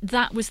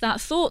 That was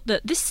that thought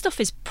that this stuff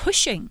is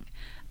pushing.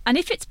 And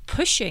if it's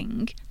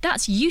pushing,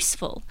 that's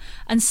useful.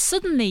 And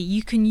suddenly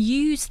you can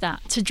use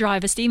that to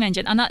drive a steam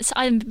engine. And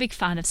I'm a big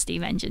fan of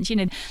steam engines.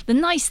 The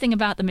nice thing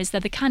about them is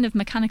they're the kind of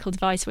mechanical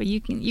device where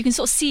you can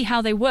sort of see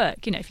how they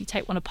work. If you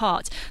take one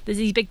apart, there's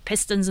these big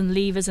pistons and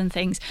levers and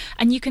things.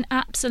 And you can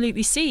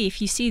absolutely see,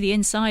 if you see the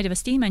inside of a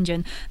steam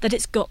engine, that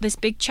it's got this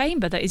big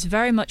chamber that is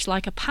very much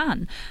like a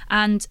pan.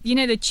 And,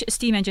 the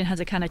steam engine has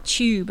a kind of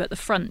tube at the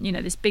front,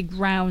 this big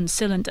round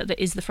cylinder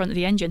that is the front of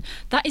the engine.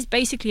 That is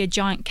basically a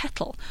giant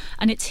kettle.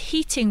 And it's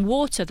heating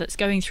water that's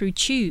going through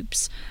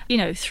tubes,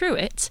 through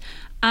it,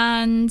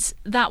 and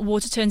that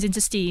water turns into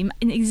steam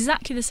in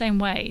exactly the same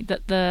way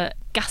that the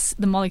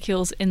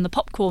molecules in the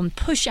popcorn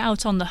push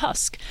out on the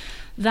husk.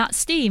 That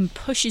steam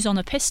pushes on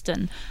a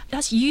piston.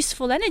 That's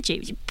useful energy,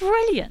 which is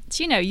brilliant.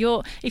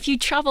 If you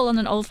travel on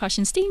an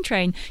old-fashioned steam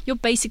train, you're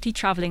basically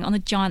travelling on a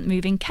giant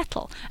moving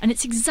kettle, and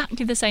it's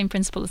exactly the same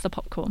principle as the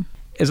popcorn.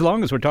 As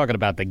long as we're talking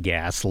about the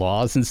gas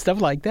laws and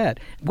stuff like that,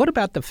 what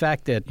about the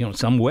fact that,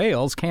 some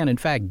whales can, in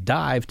fact,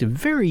 dive to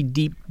very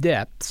deep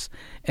depths,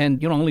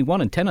 and, only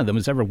 1 in 10 of them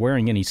is ever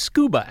wearing any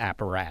scuba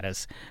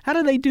apparatus? How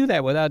do they do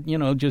that without,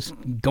 just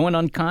going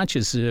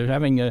unconscious, or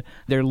having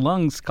their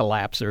lungs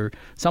collapse or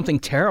something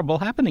terrible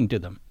happening to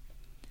them?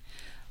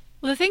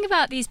 Well, the thing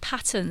about these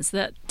patterns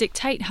that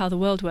dictate how the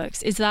world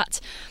works is that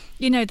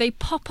they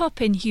pop up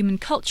in human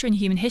culture and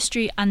human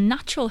history and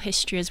natural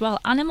history as well.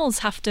 Animals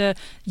have to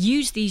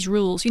use these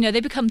rules. They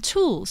become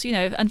tools,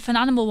 and if an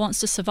animal wants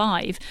to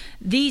survive,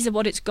 these are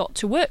what it's got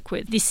to work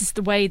with. This is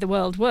the way the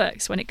world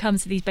works when it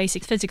comes to these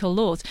basic physical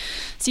laws.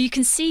 So you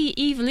can see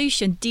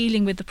evolution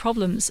dealing with the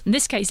problems. In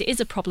this case, it is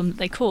a problem that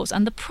they cause,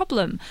 and the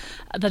problem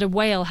that a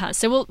whale has.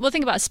 So we'll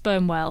think about a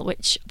sperm whale,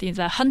 which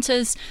they're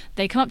hunters.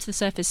 They come up to the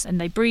surface and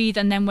they breathe,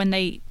 and then when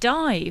they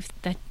dive,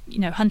 they're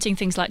hunting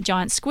things like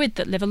giant squid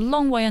that live a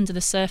long way under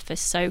the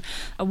surface. So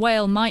a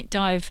whale might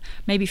dive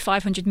maybe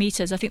 500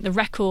 meters. I think the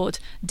record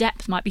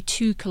depth might be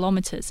 2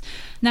 kilometers.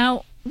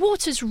 Now,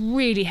 water's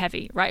really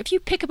heavy, right? If you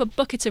pick up a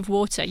bucket of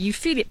water, you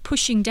feel it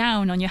pushing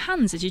down on your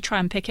hands as you try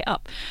and pick it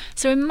up.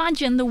 So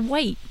imagine the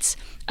weight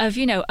of,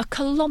 a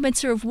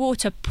kilometer of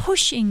water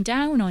pushing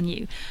down on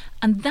you.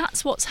 And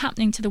that's what's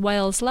happening to the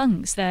whale's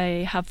lungs.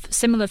 They have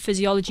similar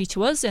physiology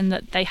to us in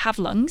that they have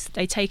lungs,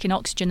 they take in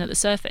oxygen at the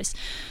surface.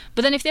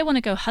 But then if they want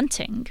to go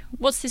hunting,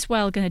 what's this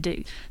whale going to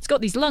do? It's got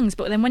these lungs,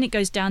 but then when it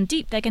goes down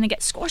deep, they're going to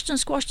get squashed and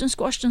squashed and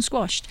squashed and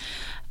squashed.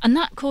 And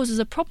that causes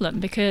a problem,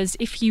 because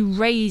if you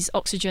raise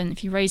oxygen,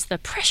 if you raise the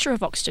pressure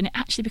of oxygen, it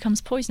actually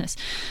becomes poisonous.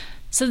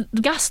 So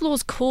the gas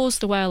laws cause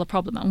the whale a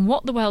problem, and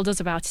what the whale does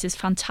about it is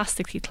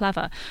fantastically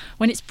clever.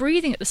 When it's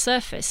breathing at the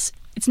surface,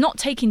 it's not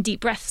taking deep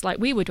breaths like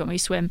we would when we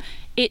swim.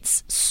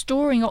 It's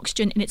storing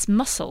oxygen in its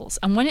muscles,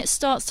 and when it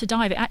starts to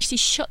dive, it actually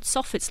shuts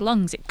off its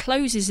lungs. It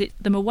closes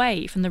them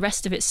away from the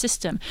rest of its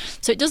system,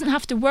 so it doesn't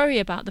have to worry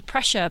about the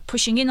pressure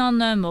pushing in on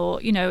them or,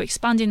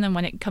 expanding them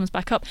when it comes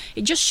back up.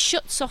 It just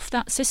shuts off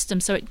that system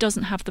so it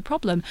doesn't have the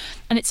problem,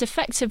 and it's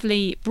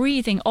effectively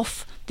breathing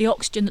off the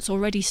oxygen that's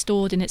already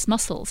stored in its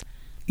muscles.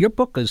 Your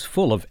book is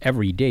full of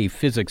everyday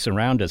physics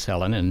around us,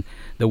 Helen, and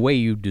the way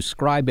you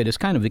describe it is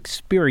kind of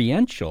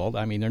experiential.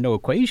 I mean, there are no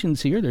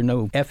equations here. There are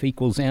no F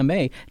equals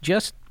ma,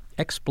 just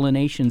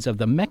explanations of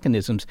the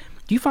mechanisms.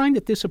 Do you find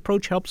that this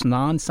approach helps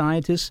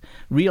non-scientists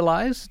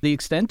realize the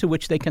extent to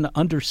which they can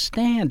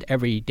understand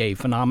everyday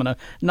phenomena,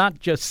 not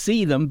just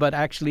see them, but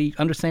actually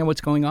understand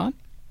what's going on?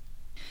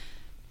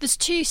 There's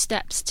two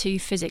steps to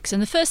physics,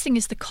 and the first thing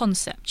is the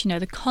concept.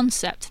 The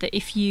concept that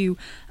if you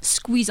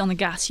squeeze on the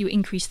gas, you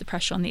increase the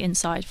pressure on the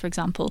inside, for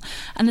example.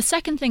 And the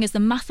second thing is the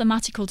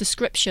mathematical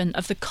description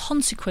of the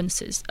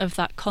consequences of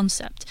that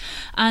concept.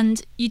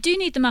 And you do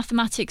need the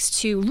mathematics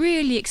to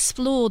really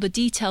explore the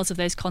details of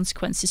those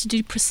consequences, to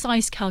do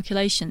precise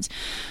calculations.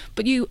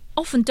 But you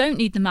often don't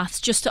need the maths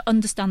just to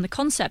understand the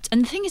concept.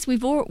 And the thing is,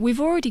 we've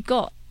already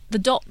got the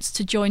dots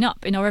to join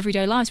up in our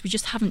everyday lives. We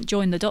just haven't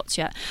joined the dots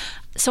yet.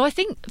 So I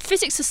think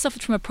physics has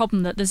suffered from a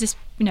problem that there's this,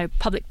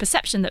 public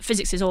perception that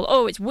physics is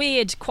all, it's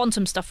weird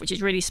quantum stuff which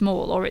is really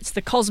small, or it's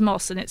the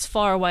cosmos and it's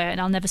far away and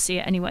I'll never see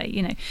it anyway,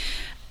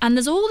 And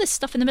there's all this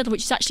stuff in the middle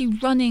which is actually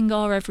running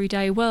our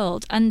everyday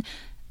world. And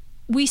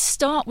we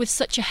start with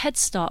such a head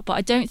start, but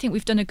I don't think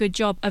we've done a good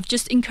job of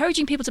just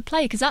encouraging people to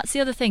play, because that's the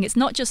other thing. It's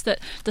not just that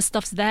the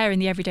stuff's there in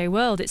the everyday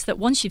world, it's that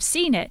once you've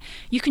seen it,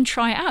 you can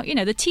try it out.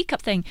 The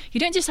teacup thing, you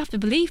don't just have to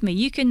believe me,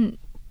 you can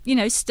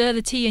stir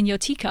the tea in your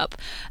teacup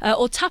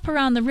or tap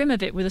around the rim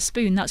of it with a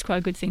spoon. That's quite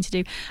a good thing to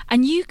do.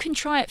 And you can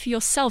try it for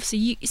yourself.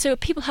 So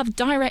people have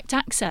direct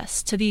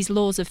access to these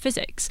laws of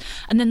physics.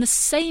 And then the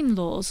same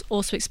laws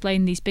also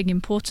explain these big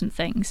important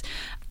things.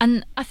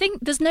 And I think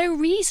there's no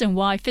reason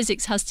why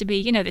physics has to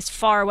be, this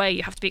far away,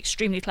 you have to be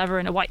extremely clever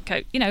in a white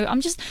coat.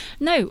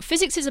 No,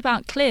 physics is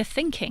about clear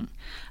thinking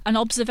and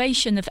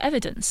observation of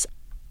evidence.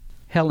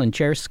 Helen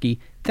Czerski,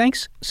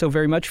 thanks so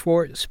very much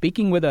for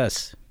speaking with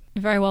us.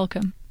 You're very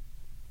welcome.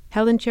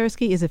 Helen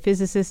Czerski is a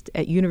physicist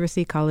at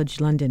University College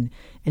London,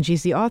 and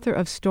she's the author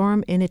of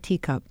Storm in a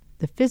Teacup,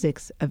 The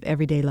Physics of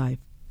Everyday Life.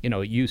 It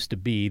used to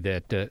be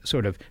that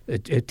sort of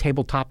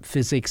tabletop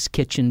physics,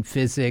 kitchen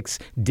physics,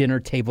 dinner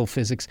table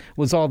physics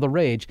was all the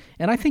rage.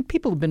 And I think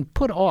people have been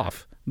put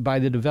off by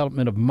the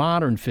development of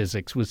modern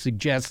physics, which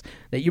suggests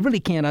that you really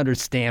can't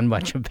understand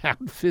much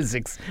about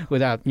physics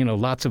without,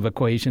 lots of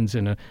equations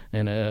and a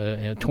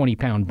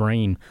 20-pound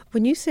brain.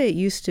 When you say it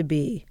used to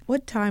be,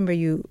 what time are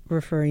you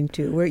referring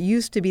to? Where it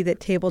used to be that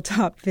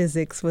tabletop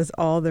physics was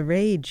all the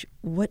rage.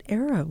 What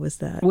era was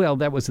that? Well,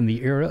 that was in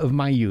the era of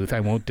my youth. I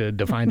won't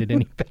define it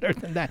any better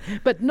than that.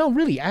 But no,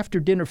 really,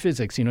 after dinner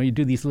physics, you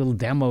do these little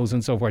demos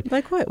and so forth.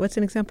 Like what? What's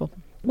an example?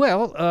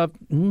 Well,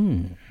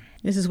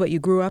 This is what you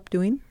grew up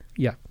doing?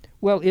 Yeah.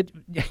 Well, it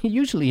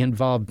usually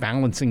involved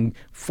balancing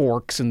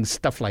forks and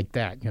stuff like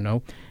that,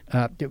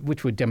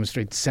 which would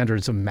demonstrate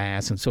centers of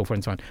mass and so forth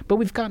and so on. But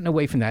we've gotten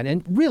away from that.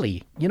 And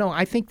really,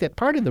 I think that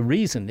part of the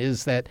reason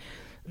is that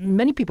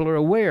many people are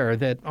aware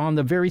that on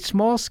the very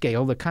small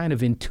scale, the kind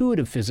of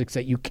intuitive physics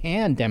that you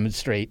can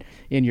demonstrate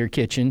in your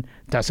kitchen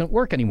doesn't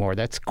work anymore.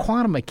 That's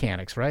quantum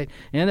mechanics, right?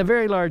 And at a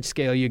very large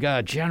scale, you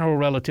got general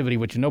relativity,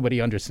 which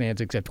nobody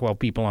understands except 12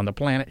 people on the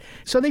planet.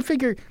 So they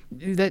figure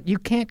that you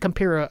can't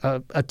compare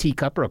a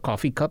teacup or a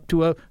coffee cup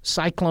to a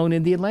cyclone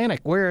in the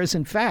Atlantic, whereas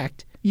in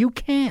fact, you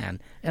can.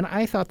 And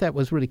I thought that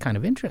was really kind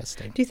of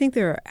interesting. Do you think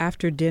there are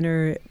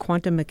after-dinner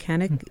quantum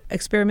mechanic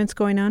experiments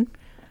going on?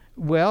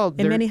 Well,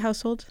 in many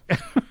households?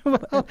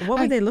 What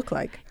would they look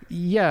like?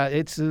 Yeah,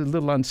 it's a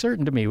little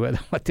uncertain to me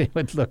what they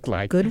would look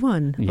like. Good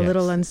one. Yes. A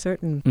little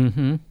uncertain.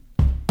 Mm-hmm.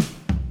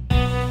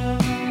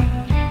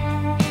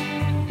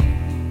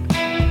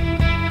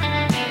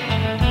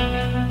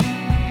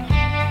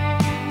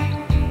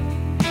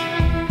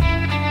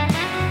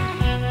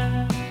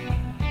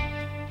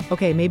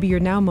 Okay, maybe you're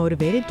now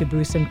motivated to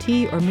brew some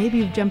tea, or maybe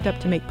you've jumped up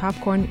to make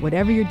popcorn.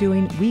 Whatever you're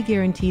doing, we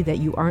guarantee that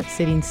you aren't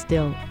sitting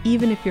still,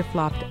 even if you're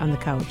flopped on the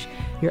couch.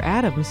 Your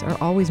atoms are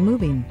always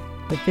moving,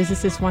 but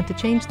physicists want to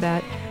change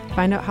that.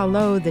 Find out how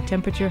low the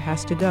temperature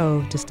has to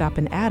go to stop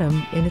an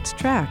atom in its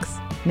tracks.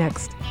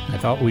 Next. I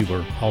thought we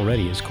were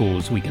already as cool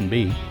as we can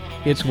be.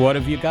 It's What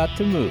Have You Got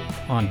to Move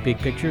on Big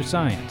Picture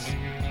Science.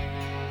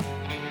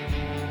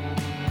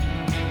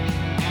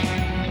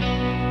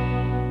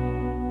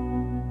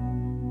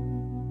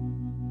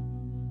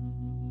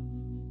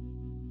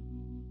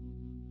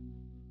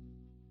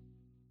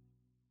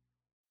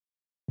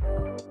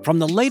 From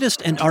the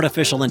latest in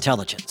artificial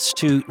intelligence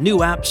to new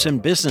apps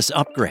and business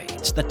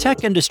upgrades, the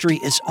tech industry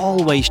is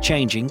always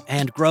changing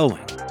and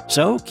growing.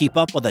 So keep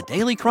up with the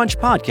Daily Crunch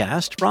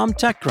podcast from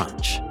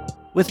TechCrunch.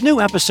 With new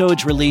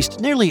episodes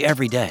released nearly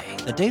every day,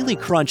 the Daily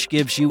Crunch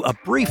gives you a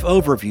brief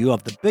overview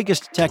of the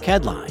biggest tech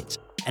headlines,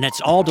 and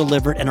it's all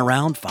delivered in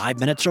around 5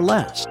 minutes or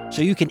less,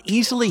 so you can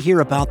easily hear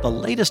about the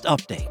latest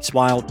updates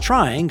while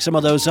trying some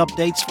of those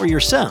updates for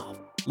yourself.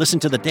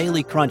 Listen to the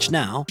Daily Crunch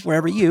now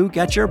wherever you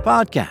get your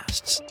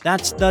podcasts.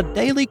 That's the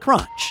Daily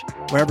Crunch,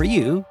 wherever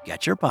you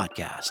get your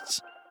podcasts.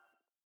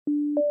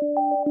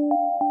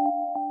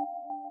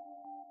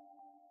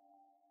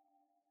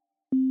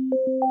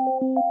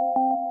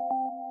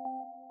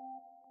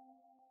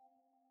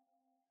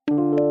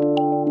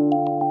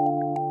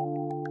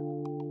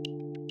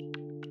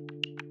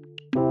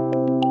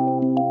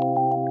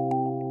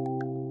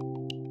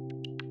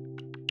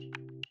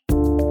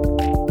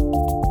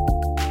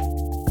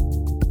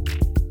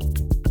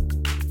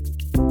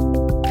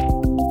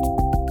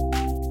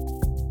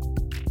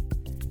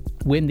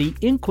 When the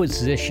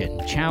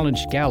Inquisition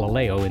challenged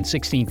Galileo in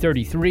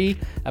 1633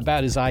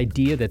 about his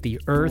idea that the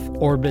Earth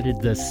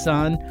orbited the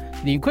Sun,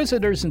 the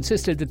Inquisitors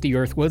insisted that the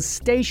Earth was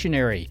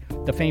stationary.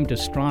 The famed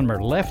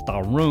astronomer left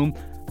the room,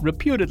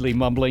 reputedly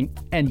mumbling,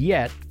 "And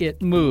yet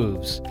it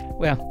moves."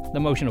 Well, the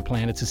motion of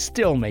planets is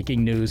still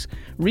making news.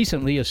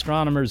 Recently,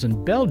 astronomers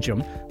in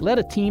Belgium led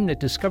a team that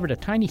discovered a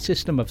tiny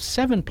system of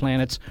 7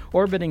 planets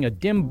orbiting a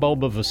dim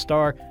bulb of a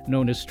star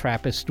known as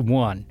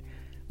TRAPPIST-1.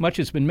 Much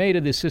has been made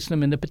of this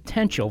system and the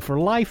potential for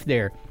life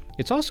there.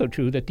 It's also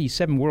true that these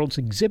 7 worlds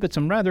exhibit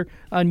some rather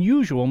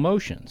unusual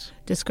motions.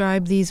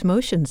 Describe these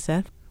motions,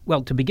 Seth.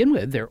 Well, to begin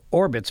with, their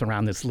orbits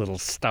around this little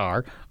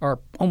star are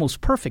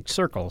almost perfect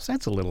circles.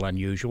 That's a little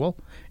unusual.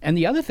 And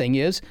the other thing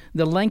is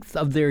the length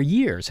of their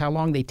years, how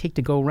long they take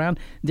to go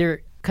around.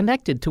 They're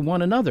connected to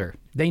one another.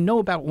 They know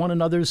about one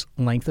another's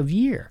length of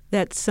year.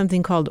 That's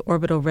something called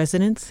orbital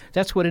resonance?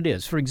 That's what it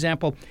is. For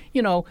example,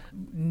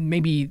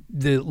 maybe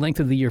the length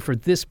of the year for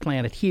this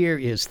planet here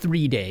is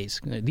 3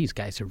 days. These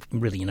guys are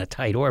really in a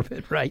tight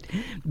orbit, right?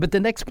 But the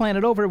next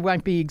planet over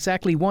might be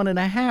exactly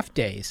 1.5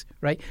 days,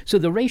 right? So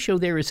the ratio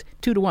there is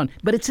 2-to-1,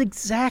 but it's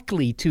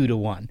exactly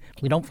 2-to-1.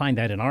 We don't find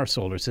that in our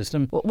solar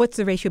system. What's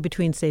the ratio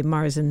between, say,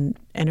 Mars and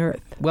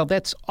Earth? Well,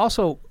 that's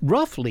also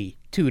roughly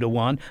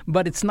 2-to-1,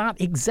 but it's not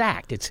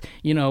exact. It's,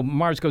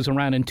 Mars goes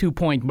around in 2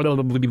 point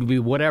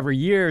whatever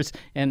years,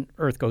 and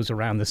Earth goes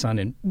around the sun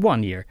in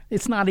 1 year.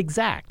 It's not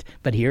exact,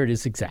 but here it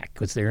is exact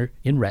because they're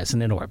in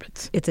resonant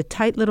orbits. It's a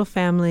tight little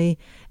family,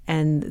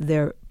 and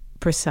they're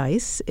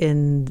precise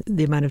in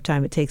the amount of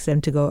time it takes them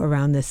to go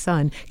around the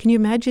sun. Can you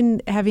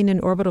imagine having an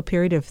orbital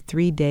period of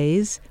 3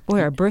 days? Boy,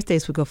 our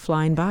birthdays would go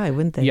flying by,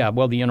 wouldn't they? Yeah,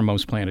 well, the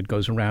innermost planet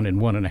goes around in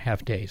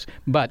 1.5 days.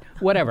 But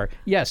whatever.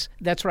 Yes,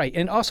 that's right.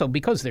 And also,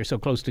 because they're so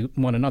close to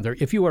one another,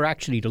 if you were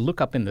actually to look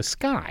up in the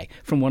sky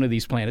from one of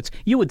these planets,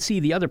 you would see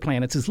the other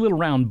planets as little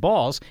round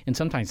balls, and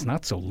sometimes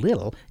not so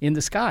little, in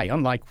the sky.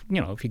 Unlike,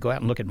 if you go out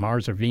and look at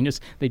Mars or Venus,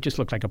 they just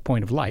look like a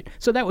point of light.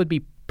 So that would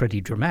be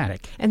pretty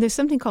dramatic. And there's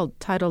something called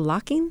tidal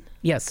locking?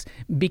 Yes.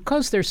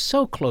 Because they're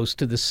so close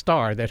to the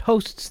star that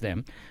hosts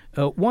them,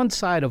 one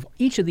side of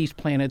each of these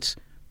planets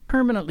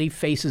permanently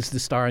faces the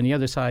star, and the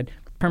other side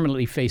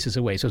permanently faces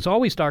away. So it's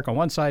always dark on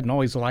one side and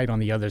always light on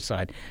the other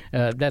side.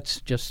 That's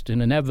just an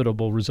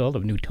inevitable result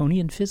of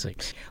Newtonian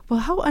physics.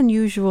 Well, how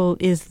unusual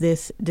is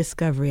this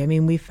discovery? I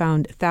mean, we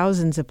found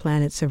thousands of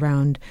planets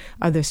around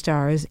other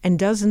stars and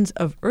dozens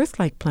of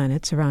Earth-like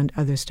planets around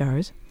other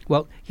stars.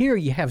 Well, here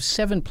you have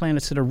 7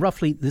 planets that are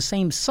roughly the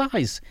same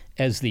size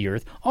as the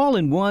Earth, all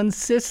in one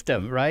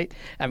system, right?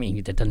 I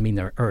mean, that doesn't mean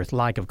they're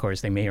Earth-like, of course.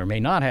 They may or may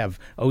not have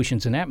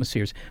oceans and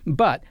atmospheres,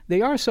 but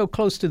they are so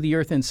close to the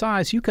Earth in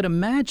size, you could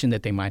imagine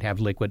that they might have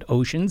liquid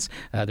oceans.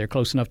 They're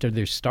close enough to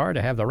their star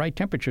to have the right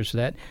temperatures for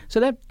that. So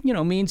that,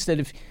 means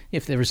that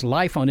if there was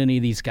life on any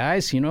of these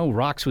guys,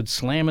 rocks would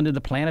slam into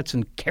the planets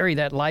and carry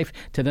that life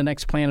to the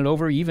next planet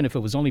over, even if it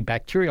was only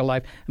bacterial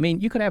life. I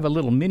mean, you could have a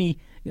little mini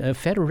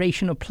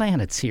federation of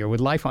planets here with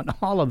life on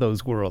all of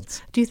those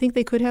worlds. Do you think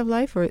they could have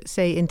life, or,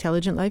 say,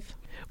 intelligent life?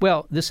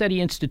 Well, the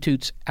SETI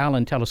Institute's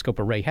Allen Telescope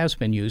Array has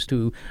been used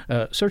to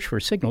search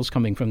for signals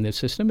coming from this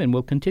system and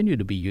will continue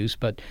to be used,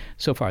 but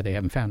so far they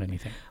haven't found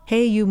anything.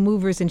 Hey, you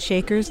movers and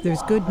shakers,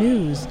 there's good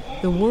news.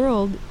 The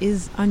world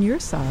is on your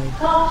side.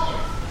 Caution,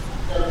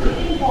 the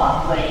wooden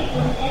walkway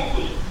is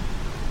empty.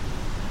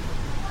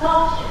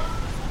 Caution,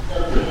 the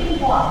wooden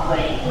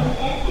walkway is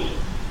empty.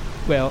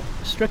 Well,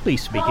 strictly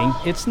speaking,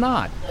 it's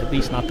not, at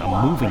least not the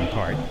moving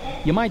part.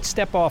 You might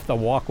step off the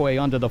walkway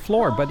onto the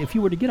floor, but if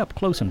you were to get up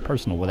close and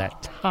personal with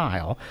that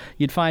tile,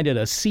 you'd find it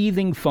a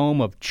seething foam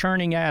of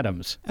churning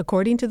atoms.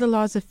 According to the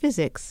laws of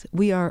physics,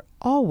 we are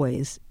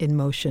always in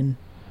motion.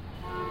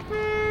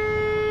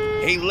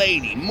 Hey,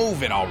 lady,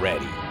 move it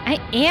already.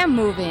 I am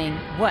moving.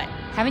 What?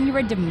 Haven't you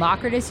read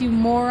Democritus, you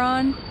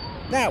moron?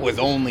 That was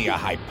only a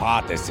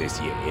hypothesis,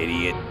 you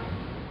idiot.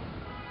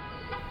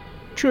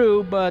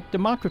 True, but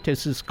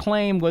Democritus's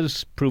claim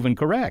was proven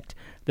correct.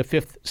 the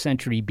 5th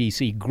century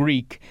BC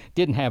Greek,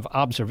 didn't have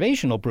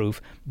observational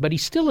proof, but he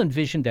still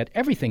envisioned that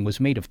everything was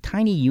made of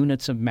tiny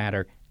units of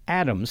matter,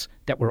 atoms,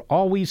 that were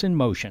always in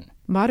motion.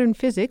 Modern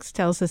physics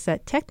tells us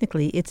that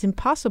technically it's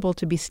impossible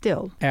to be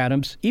still.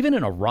 Atoms, even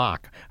in a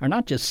rock, are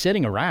not just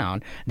sitting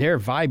around. They're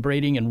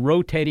vibrating and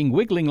rotating,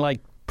 wiggling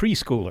like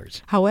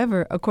preschoolers.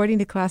 However, according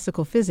to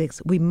classical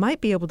physics, we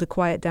might be able to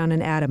quiet down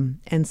an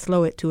atom and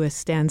slow it to a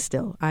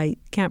standstill. I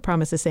can't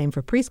promise the same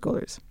for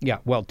preschoolers. Yeah,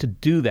 well, to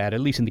do that, at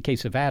least in the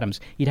case of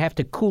atoms, you'd have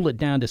to cool it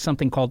down to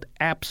something called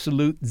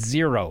absolute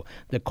zero,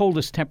 the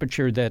coldest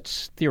temperature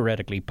that's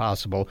theoretically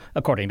possible,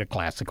 according to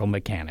classical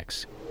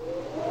mechanics.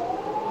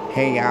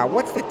 Hey,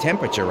 what's the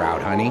temperature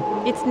out, honey?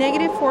 It's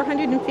negative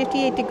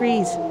 458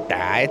 degrees.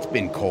 It's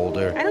been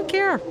colder. I don't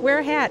care. Wear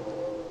a hat.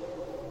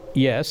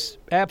 Yes,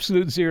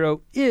 absolute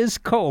zero is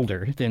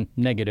colder than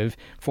negative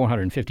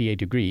 458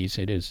 degrees.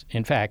 It is,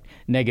 in fact,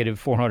 negative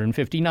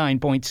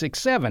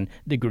 459.67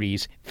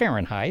 degrees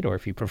Fahrenheit, or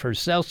if you prefer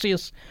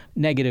Celsius,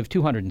 negative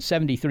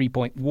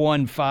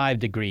 273.15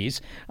 degrees.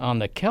 On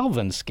the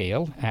Kelvin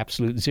scale,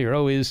 absolute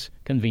zero is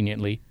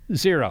conveniently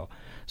zero.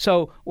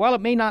 So while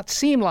it may not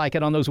seem like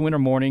it on those winter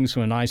mornings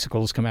when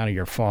icicles come out of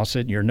your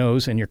faucet, your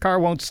nose, and your car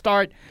won't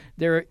start,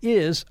 there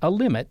is a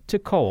limit to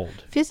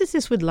cold.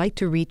 Physicists would like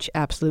to reach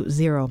absolute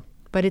zero,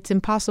 but it's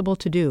impossible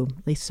to do,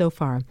 at least so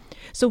far.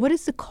 So what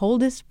is the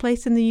coldest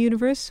place in the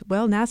universe?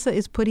 Well, NASA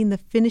is putting the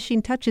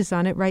finishing touches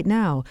on it right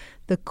now.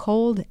 The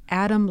Cold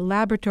Atom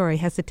Laboratory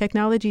has the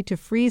technology to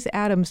freeze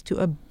atoms to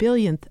a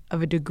billionth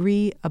of a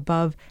degree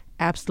above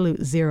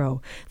absolute zero.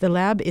 The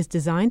lab is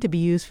designed to be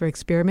used for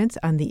experiments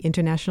on the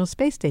International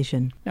Space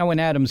Station. Now, when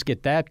atoms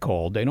get that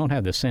cold, they don't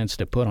have the sense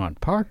to put on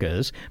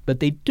parkas, but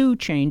they do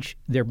change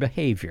their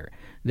behavior.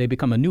 They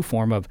become a new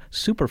form of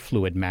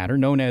superfluid matter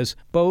known as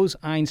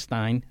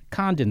Bose-Einstein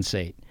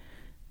condensate.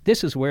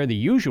 This is where the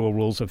usual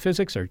rules of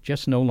physics are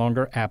just no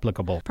longer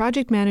applicable.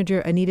 Project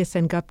manager Anita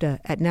Sengupta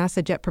at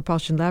NASA Jet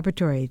Propulsion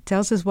Laboratory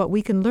tells us what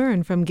we can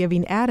learn from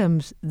giving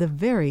atoms the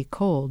very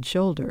cold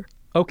shoulder.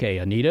 Okay,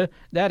 Anita,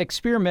 that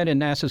experiment in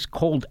NASA's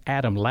Cold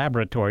Atom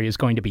Laboratory is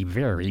going to be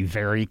very,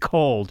 very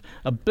cold,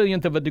 a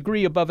billionth of a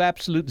degree above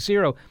absolute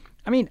zero.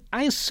 I mean,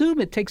 I assume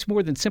it takes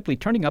more than simply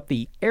turning up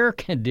the air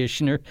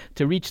conditioner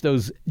to reach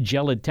those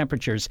gelid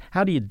temperatures.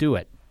 How do you do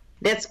it?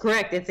 That's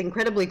correct. It's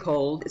incredibly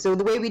cold. So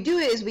the way we do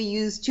it is we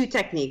use two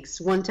techniques.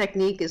 One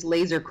technique is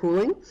laser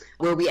cooling,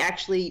 where we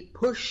actually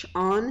push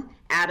on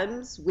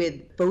atoms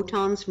with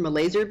photons from a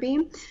laser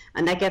beam,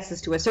 and that gets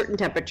us to a certain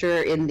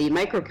temperature in the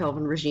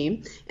microkelvin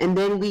regime. And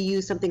then we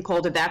use something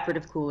called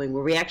evaporative cooling,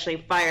 where we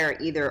actually fire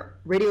either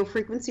radio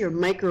frequency or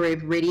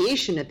microwave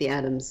radiation at the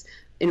atoms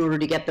in order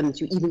to get them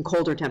to even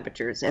colder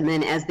temperatures. And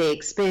then as they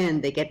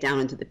expand, they get down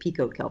into the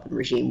picokelvin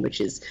regime, which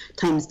is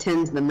times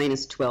 10 to the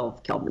minus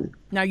 12 Kelvin.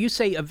 Now, you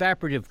say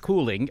evaporative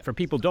cooling. For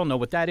people who don't know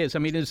what that is, I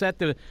mean, is that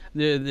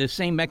the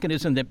same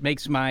mechanism that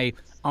makes my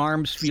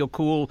arms feel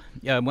cool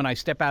when I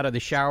step out of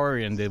the shower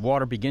and the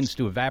water begins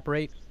to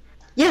evaporate?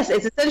 Yes,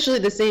 it's essentially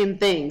the same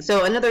thing.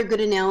 So another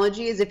good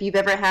analogy is if you've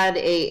ever had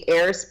a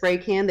air spray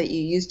can that you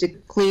use to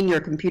clean your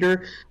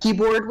computer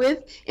keyboard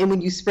with, and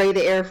when you spray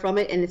the air from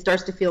it and it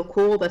starts to feel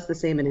cool, that's the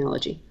same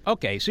analogy.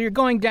 Okay, so you're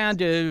going down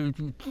to,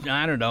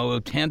 I don't know,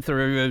 a tenth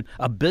or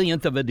a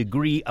billionth of a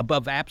degree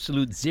above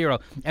absolute zero.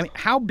 I mean,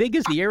 how big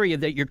is the area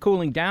that you're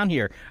cooling down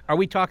here? Are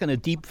we talking a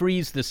deep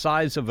freeze the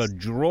size of a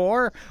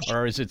drawer,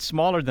 or is it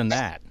smaller than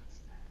that?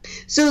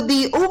 So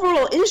the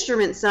overall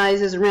instrument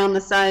size is around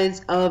the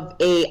size of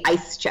a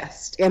ice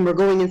chest, and we're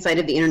going inside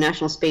of the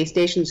International Space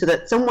Station, so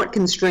that somewhat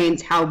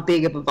constrains how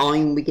big of a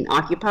volume we can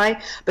occupy.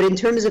 But in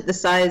terms of the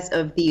size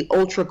of the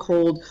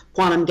ultra-cold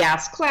quantum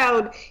gas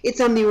cloud,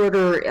 it's on the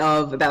order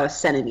of about a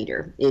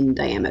centimeter in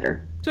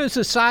diameter. So it's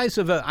the size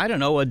of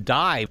a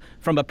die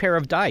from a pair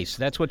of dice.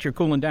 That's what you're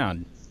cooling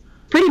down.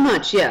 Pretty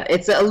much, yeah.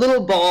 It's a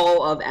little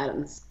ball of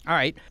atoms. All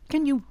right.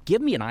 Can you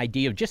give me an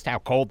idea of just how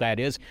cold that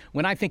is?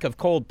 When I think of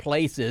cold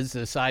places,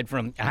 aside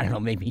from, I don't know,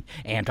 maybe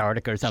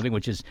Antarctica or something,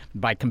 which is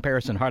by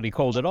comparison hardly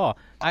cold at all,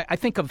 I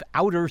think of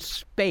outer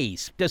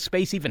space. Does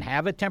space even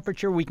have a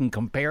temperature we can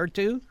compare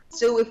to?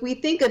 So if we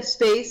think of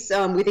space,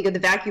 we think of the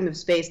vacuum of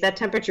space, that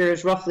temperature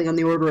is roughly on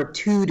the order of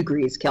 2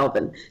 degrees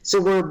Kelvin. So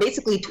we're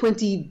basically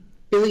 20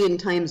 billion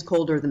times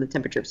colder than the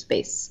temperature of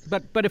space.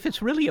 But if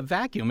it's really a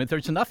vacuum, if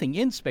there's nothing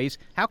in space,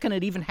 how can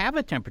it even have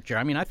a temperature?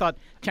 I mean, I thought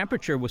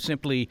temperature was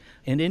simply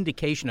an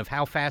indication of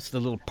how fast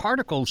the little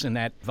particles in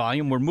that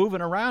volume were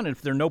moving around. And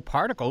if there are no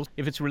particles,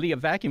 if it's really a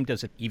vacuum,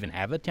 does it even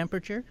have a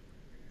temperature?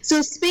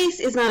 So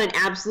space is not an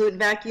absolute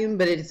vacuum,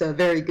 but it's a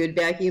very good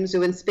vacuum.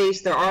 So in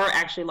space, there are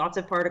actually lots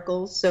of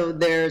particles. So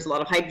there's a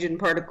lot of hydrogen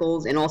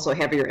particles and also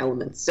heavier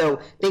elements. So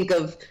think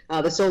of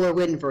the solar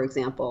wind, for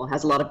example,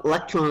 has a lot of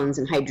electrons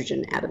and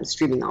hydrogen atoms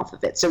streaming off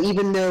of it. So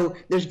even though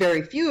there's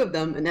very few of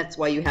them, and that's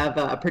why you have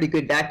a pretty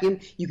good vacuum,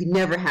 you can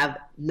never have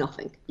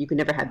nothing. You can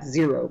never have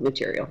zero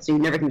material. So you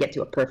never can get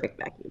to a perfect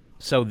vacuum.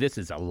 So this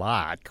is a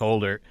lot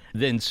colder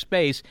than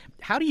space.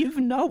 How do you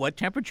even know what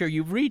temperature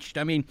you've reached?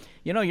 I mean,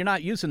 you're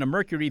not using a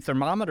mercury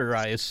thermometer,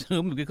 I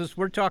assume, because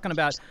we're talking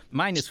about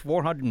minus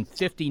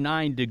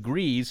 459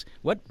 degrees.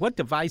 What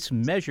device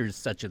measures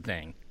such a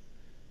thing?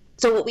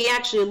 So what we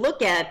actually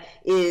look at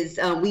is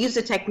we use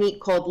a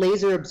technique called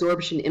laser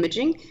absorption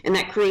imaging, and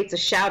that creates a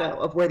shadow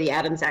of where the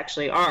atoms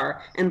actually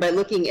are. And by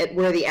looking at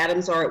where the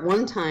atoms are at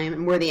one time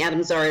and where the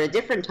atoms are at a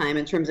different time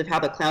in terms of how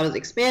the cloud is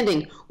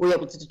expanding, we're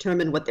able to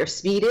determine what their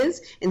speed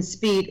is, and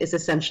speed is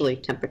essentially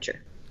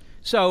temperature.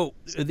 So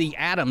the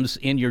atoms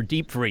in your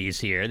deep freeze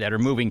here that are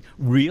moving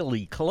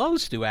really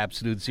close to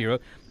absolute zero,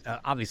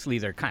 obviously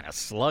they're kind of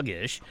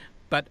sluggish,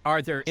 but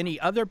are there any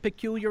other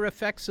peculiar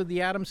effects of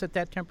the atoms at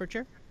that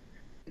temperature?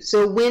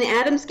 So when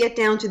atoms get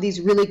down to these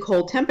really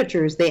cold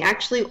temperatures, they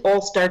actually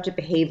all start to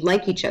behave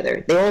like each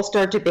other. They all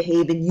start to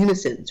behave in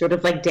unison, sort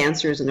of like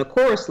dancers in a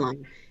chorus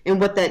line. And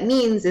what that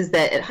means is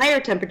that at higher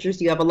temperatures,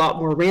 you have a lot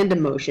more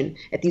random motion.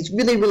 At these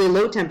really, really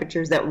low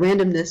temperatures, that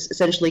randomness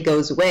essentially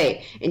goes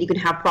away. And you can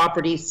have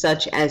properties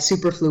such as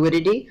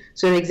superfluidity.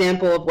 So an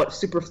example of what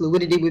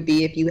superfluidity would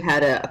be if you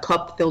had a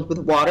cup filled with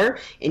water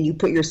and you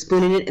put your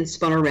spoon in it and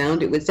spun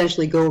around, it would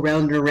essentially go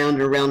around and around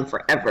and around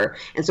forever.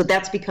 And so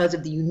that's because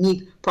of the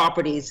unique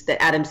properties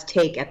that atoms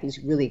take at these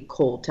really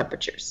cold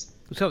temperatures.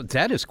 So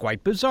that is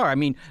quite bizarre. I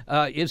mean,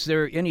 is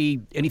there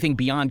anything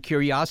beyond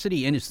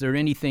curiosity, and is there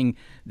anything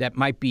that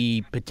might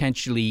be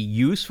potentially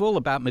useful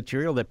about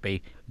material that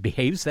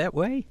behaves that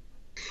way?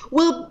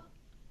 Well,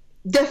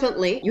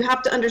 definitely. You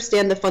have to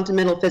understand the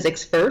fundamental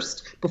physics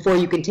first before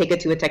you can take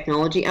it to a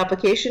technology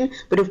application.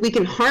 But if we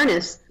can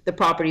harness the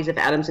properties of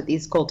atoms at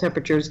these cold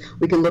temperatures,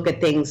 we can look at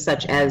things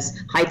such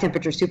as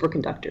high-temperature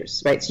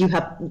superconductors, right? So you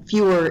have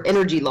fewer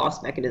energy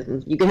loss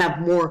mechanisms. You can have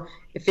more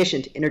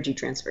efficient energy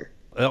transfer.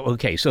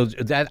 Okay, so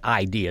that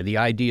idea, the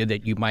idea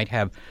that you might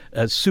have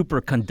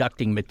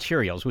superconducting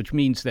materials, which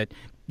means that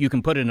you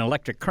can put an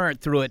electric current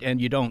through it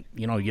and you don't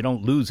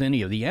lose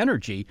any of the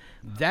energy.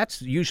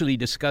 That's usually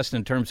discussed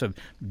in terms of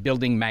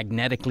building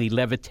magnetically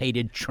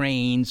levitated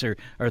trains or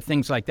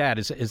things like that.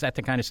 Is that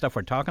the kind of stuff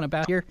we're talking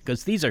about here?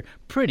 Because these are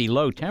pretty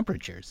low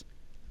temperatures.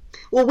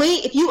 Well,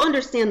 if you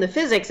understand the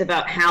physics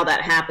about how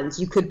that happens,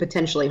 you could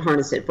potentially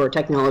harness it for a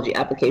technology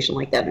application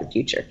like that in the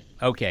future.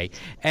 Okay,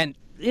 and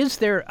is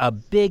there a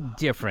big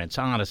difference,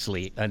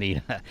 honestly,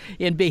 Anita,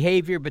 in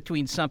behavior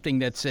between something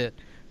that's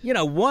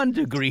 1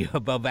 degree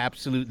above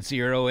absolute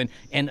zero and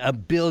a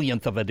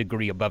billionth of a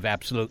degree above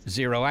absolute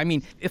zero? I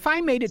mean, if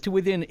I made it to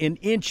within an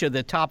inch of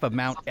the top of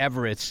Mount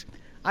Everest,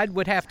 I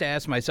would have to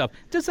ask myself,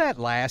 does that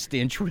last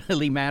inch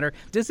really matter?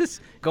 Does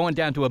this going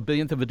down to a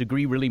billionth of a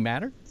degree really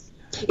matter?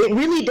 It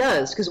really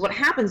does, because what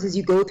happens is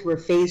you go through a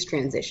phase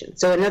transition.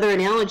 So another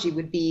analogy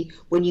would be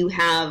when you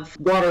have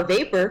water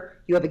vapor,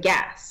 you have a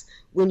gas.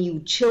 When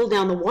you chill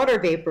down the water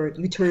vapor,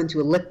 you turn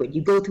into a liquid.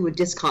 You go through a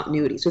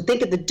discontinuity. So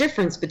think of the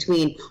difference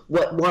between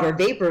what water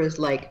vapor is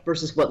like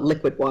versus what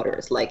liquid water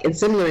is like. And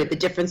similarly, the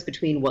difference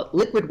between what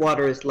liquid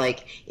water is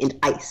like and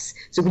ice.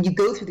 So when you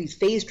go through these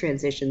phase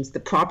transitions, the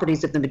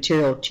properties of the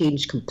material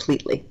change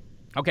completely.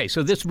 Okay,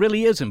 so this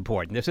really is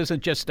important. This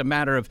isn't just a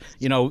matter of,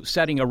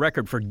 setting a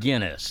record for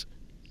Guinness.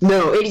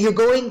 No, you're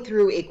going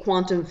through a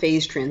quantum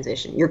phase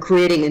transition. You're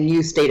creating a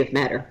new state of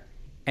matter.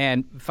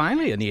 And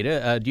finally,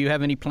 Anita, do you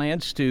have any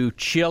plans to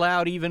chill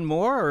out even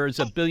more, or is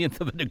a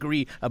billionth of a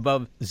degree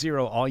above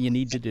zero all you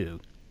need to do?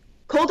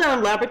 Cold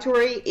Atom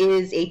Laboratory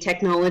is a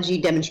technology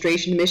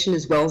demonstration mission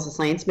as well as a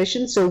science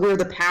mission. So we're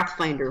the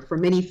pathfinder for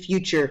many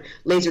future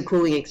laser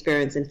cooling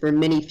experiments and for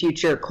many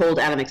future cold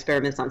atom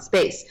experiments on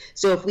space.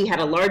 So if we had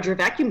a larger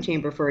vacuum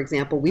chamber, for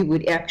example, we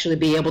would actually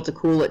be able to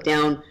cool it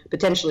down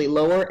potentially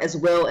lower, as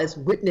well as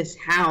witness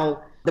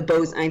how the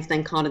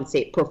Bose-Einstein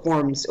condensate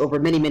performs over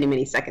many, many,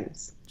 many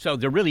seconds. So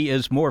there really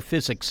is more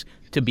physics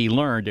to be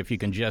learned if you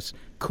can just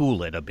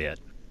cool it a bit.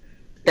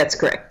 That's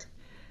correct.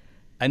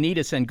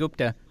 Anita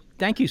Sengupta,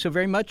 thank you so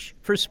very much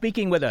for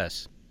speaking with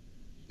us.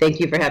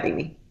 Thank you for having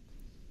me.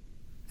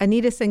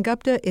 Anita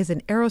Sengupta is an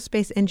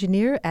aerospace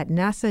engineer at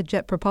NASA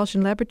Jet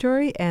Propulsion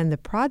Laboratory and the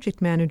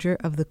project manager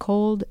of the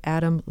Cold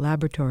Atom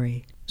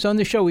Laboratory. So on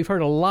the show, we've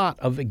heard a lot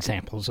of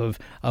examples of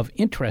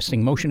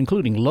interesting motion,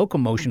 including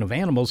locomotion of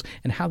animals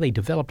and how they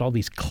developed all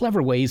these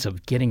clever ways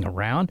of getting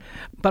around,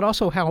 but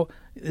also how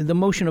the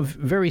motion of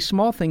very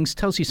small things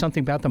tells you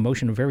something about the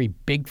motion of very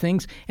big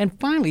things. And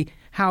finally,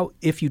 how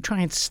if you try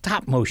and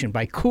stop motion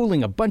by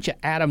cooling a bunch of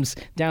atoms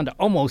down to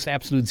almost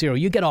absolute zero,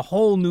 you get a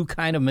whole new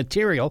kind of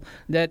material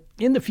that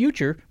in the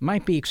future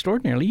might be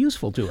extraordinarily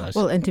useful to us.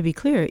 Well, and to be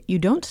clear, you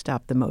don't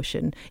stop the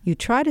motion. You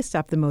try to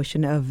stop the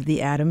motion of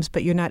the atoms,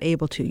 but you're not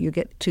able to. You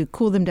get to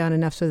cool them down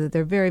enough so that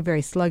they're very,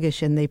 very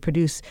sluggish and they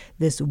produce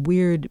this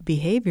weird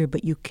behavior,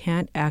 but you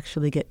can't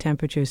actually get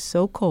temperatures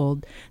so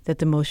cold that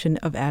the motion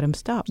of atoms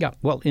stops. Yeah,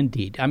 well,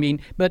 indeed. I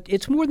mean, but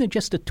it's more than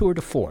just a tour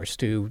de force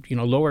to,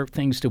 lower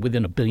things to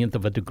within a billionth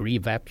of a degree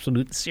of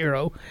absolute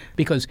zero,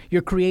 because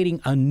you're creating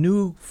a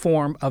new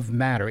form of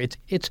matter.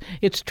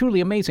 It's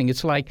truly amazing.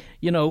 It's like,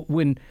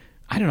 when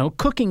I don't know,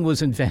 cooking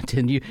was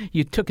invented.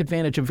 You took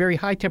advantage of very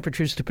high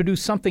temperatures to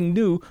produce something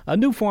new, a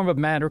new form of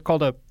matter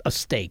called a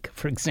steak,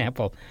 for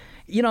example.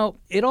 You know,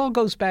 it all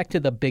goes back to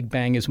the Big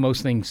Bang, as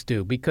most things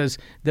do, because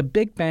the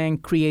Big Bang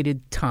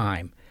created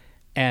time.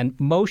 And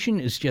motion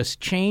is just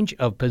change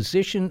of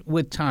position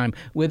with time.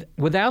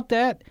 Without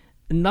that,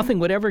 nothing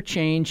would ever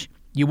change.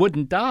 You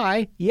wouldn't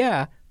die,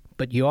 yeah,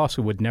 but you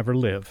also would never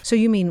live. So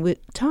you mean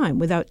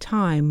without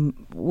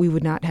time, we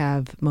would not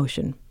have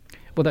motion?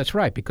 Well, that's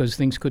right, because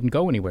things couldn't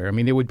go anywhere. I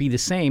mean, they would be the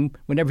same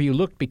whenever you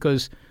looked,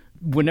 because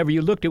whenever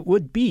you looked, it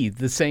would be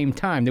the same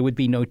time. There would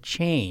be no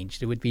change.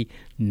 There would be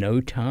no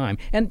time.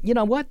 And you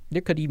know what?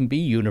 There could even be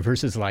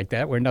universes like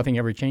that where nothing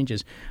ever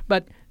changes.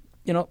 But,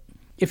 you know,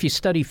 if you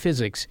study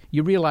physics,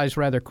 you realize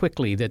rather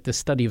quickly that the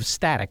study of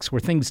statics, where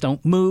things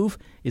don't move,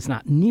 is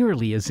not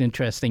nearly as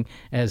interesting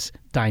as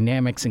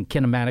dynamics and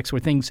kinematics, where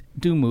things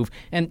do move.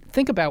 And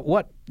think about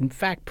what, in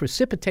fact,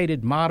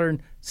 precipitated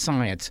modern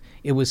science.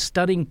 It was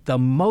studying the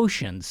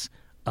motions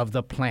of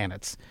the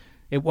planets.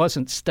 It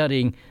wasn't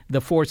studying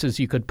the forces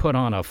you could put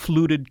on a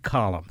fluted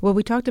column. Well,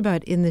 we talked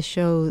about in the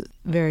show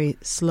very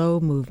slow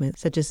movement,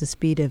 such as the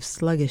speed of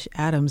sluggish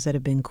atoms that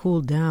have been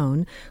cooled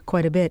down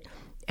quite a bit.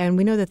 And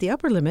we know that the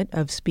upper limit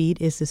of speed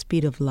is the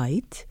speed of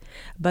light,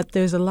 but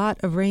there's a lot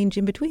of range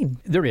in between.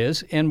 There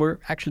is, and we're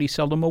actually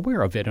seldom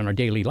aware of it in our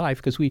daily life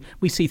because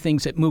we see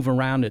things that move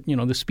around at,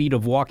 the speed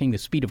of walking, the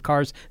speed of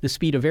cars, the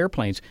speed of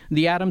airplanes.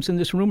 The atoms in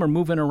this room are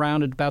moving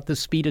around at about the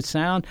speed of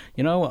sound,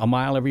 a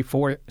mile every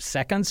 4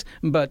 seconds,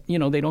 but,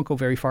 they don't go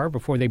very far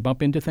before they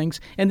bump into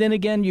things. And then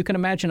again, you can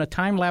imagine a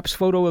time-lapse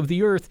photo of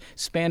the Earth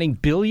spanning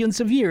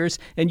billions of years,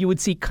 and you would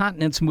see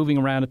continents moving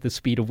around at the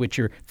speed of which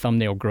your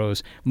thumbnail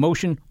grows.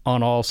 Motion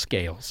on all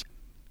scales.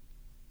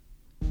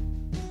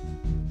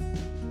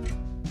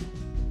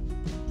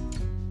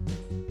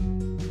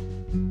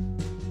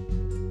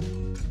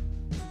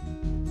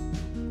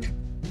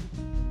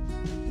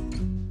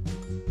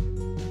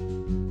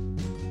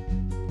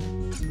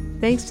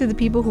 Thanks to the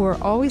people who are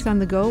always on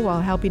the go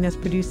while helping us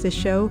produce this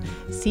show: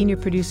 senior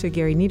producer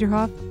Gary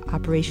Niederhoff,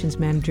 operations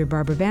manager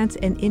Barbara Vance,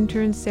 and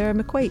intern Sarah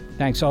McQuaid.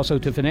 Thanks also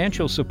to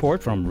financial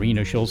support from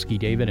Rena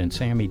Shulsky-David and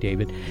Sammy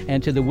David,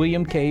 and to the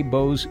William K.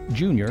 Bowes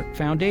Jr.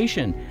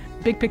 Foundation.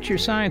 Big Picture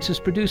Science is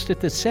produced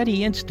at the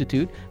SETI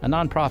Institute, a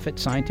nonprofit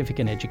scientific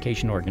and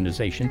education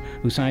organization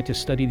whose scientists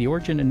study the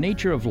origin and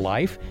nature of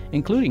life,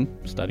 including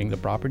studying the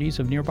properties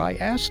of nearby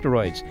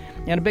asteroids.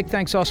 And a big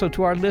thanks also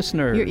to our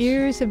listeners. Your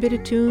ears have been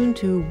attuned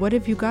to What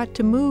Have You Got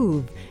to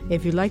Move?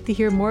 If you'd like to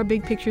hear more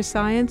Big Picture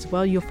Science,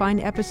 well, you'll find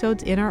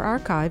episodes in our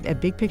archive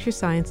at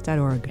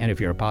bigpicturescience.org. And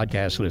if you're a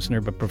podcast listener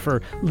but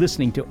prefer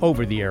listening to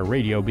over-the-air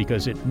radio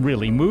because it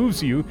really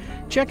moves you,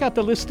 check out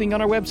the listing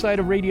on our website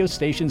of radio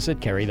stations that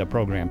carry the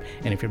program.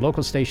 And if your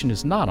local station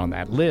is not on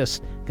that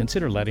list,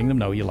 consider letting them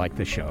know you like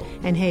the show.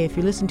 And hey, if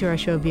you listen to our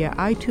show via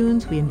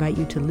iTunes, we invite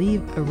you to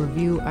leave a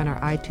review on our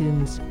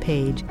iTunes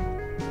page.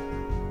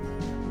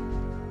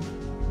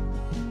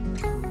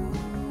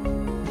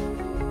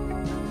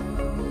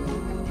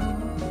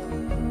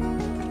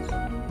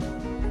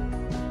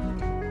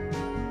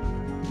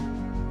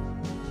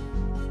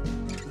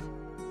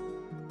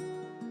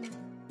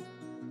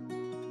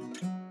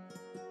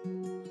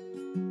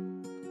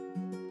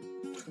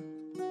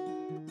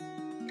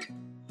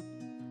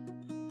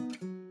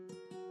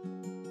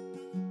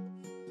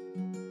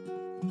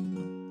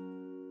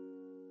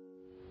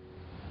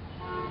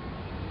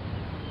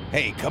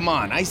 Hey, come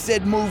on, I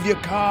said move your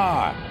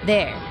car.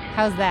 There,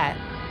 how's that?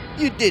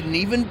 You didn't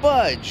even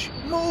budge.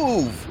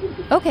 Move.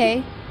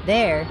 Okay,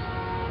 there.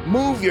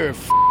 Move your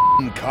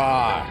f***ing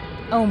car.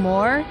 Oh,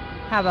 more?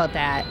 How about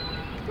that?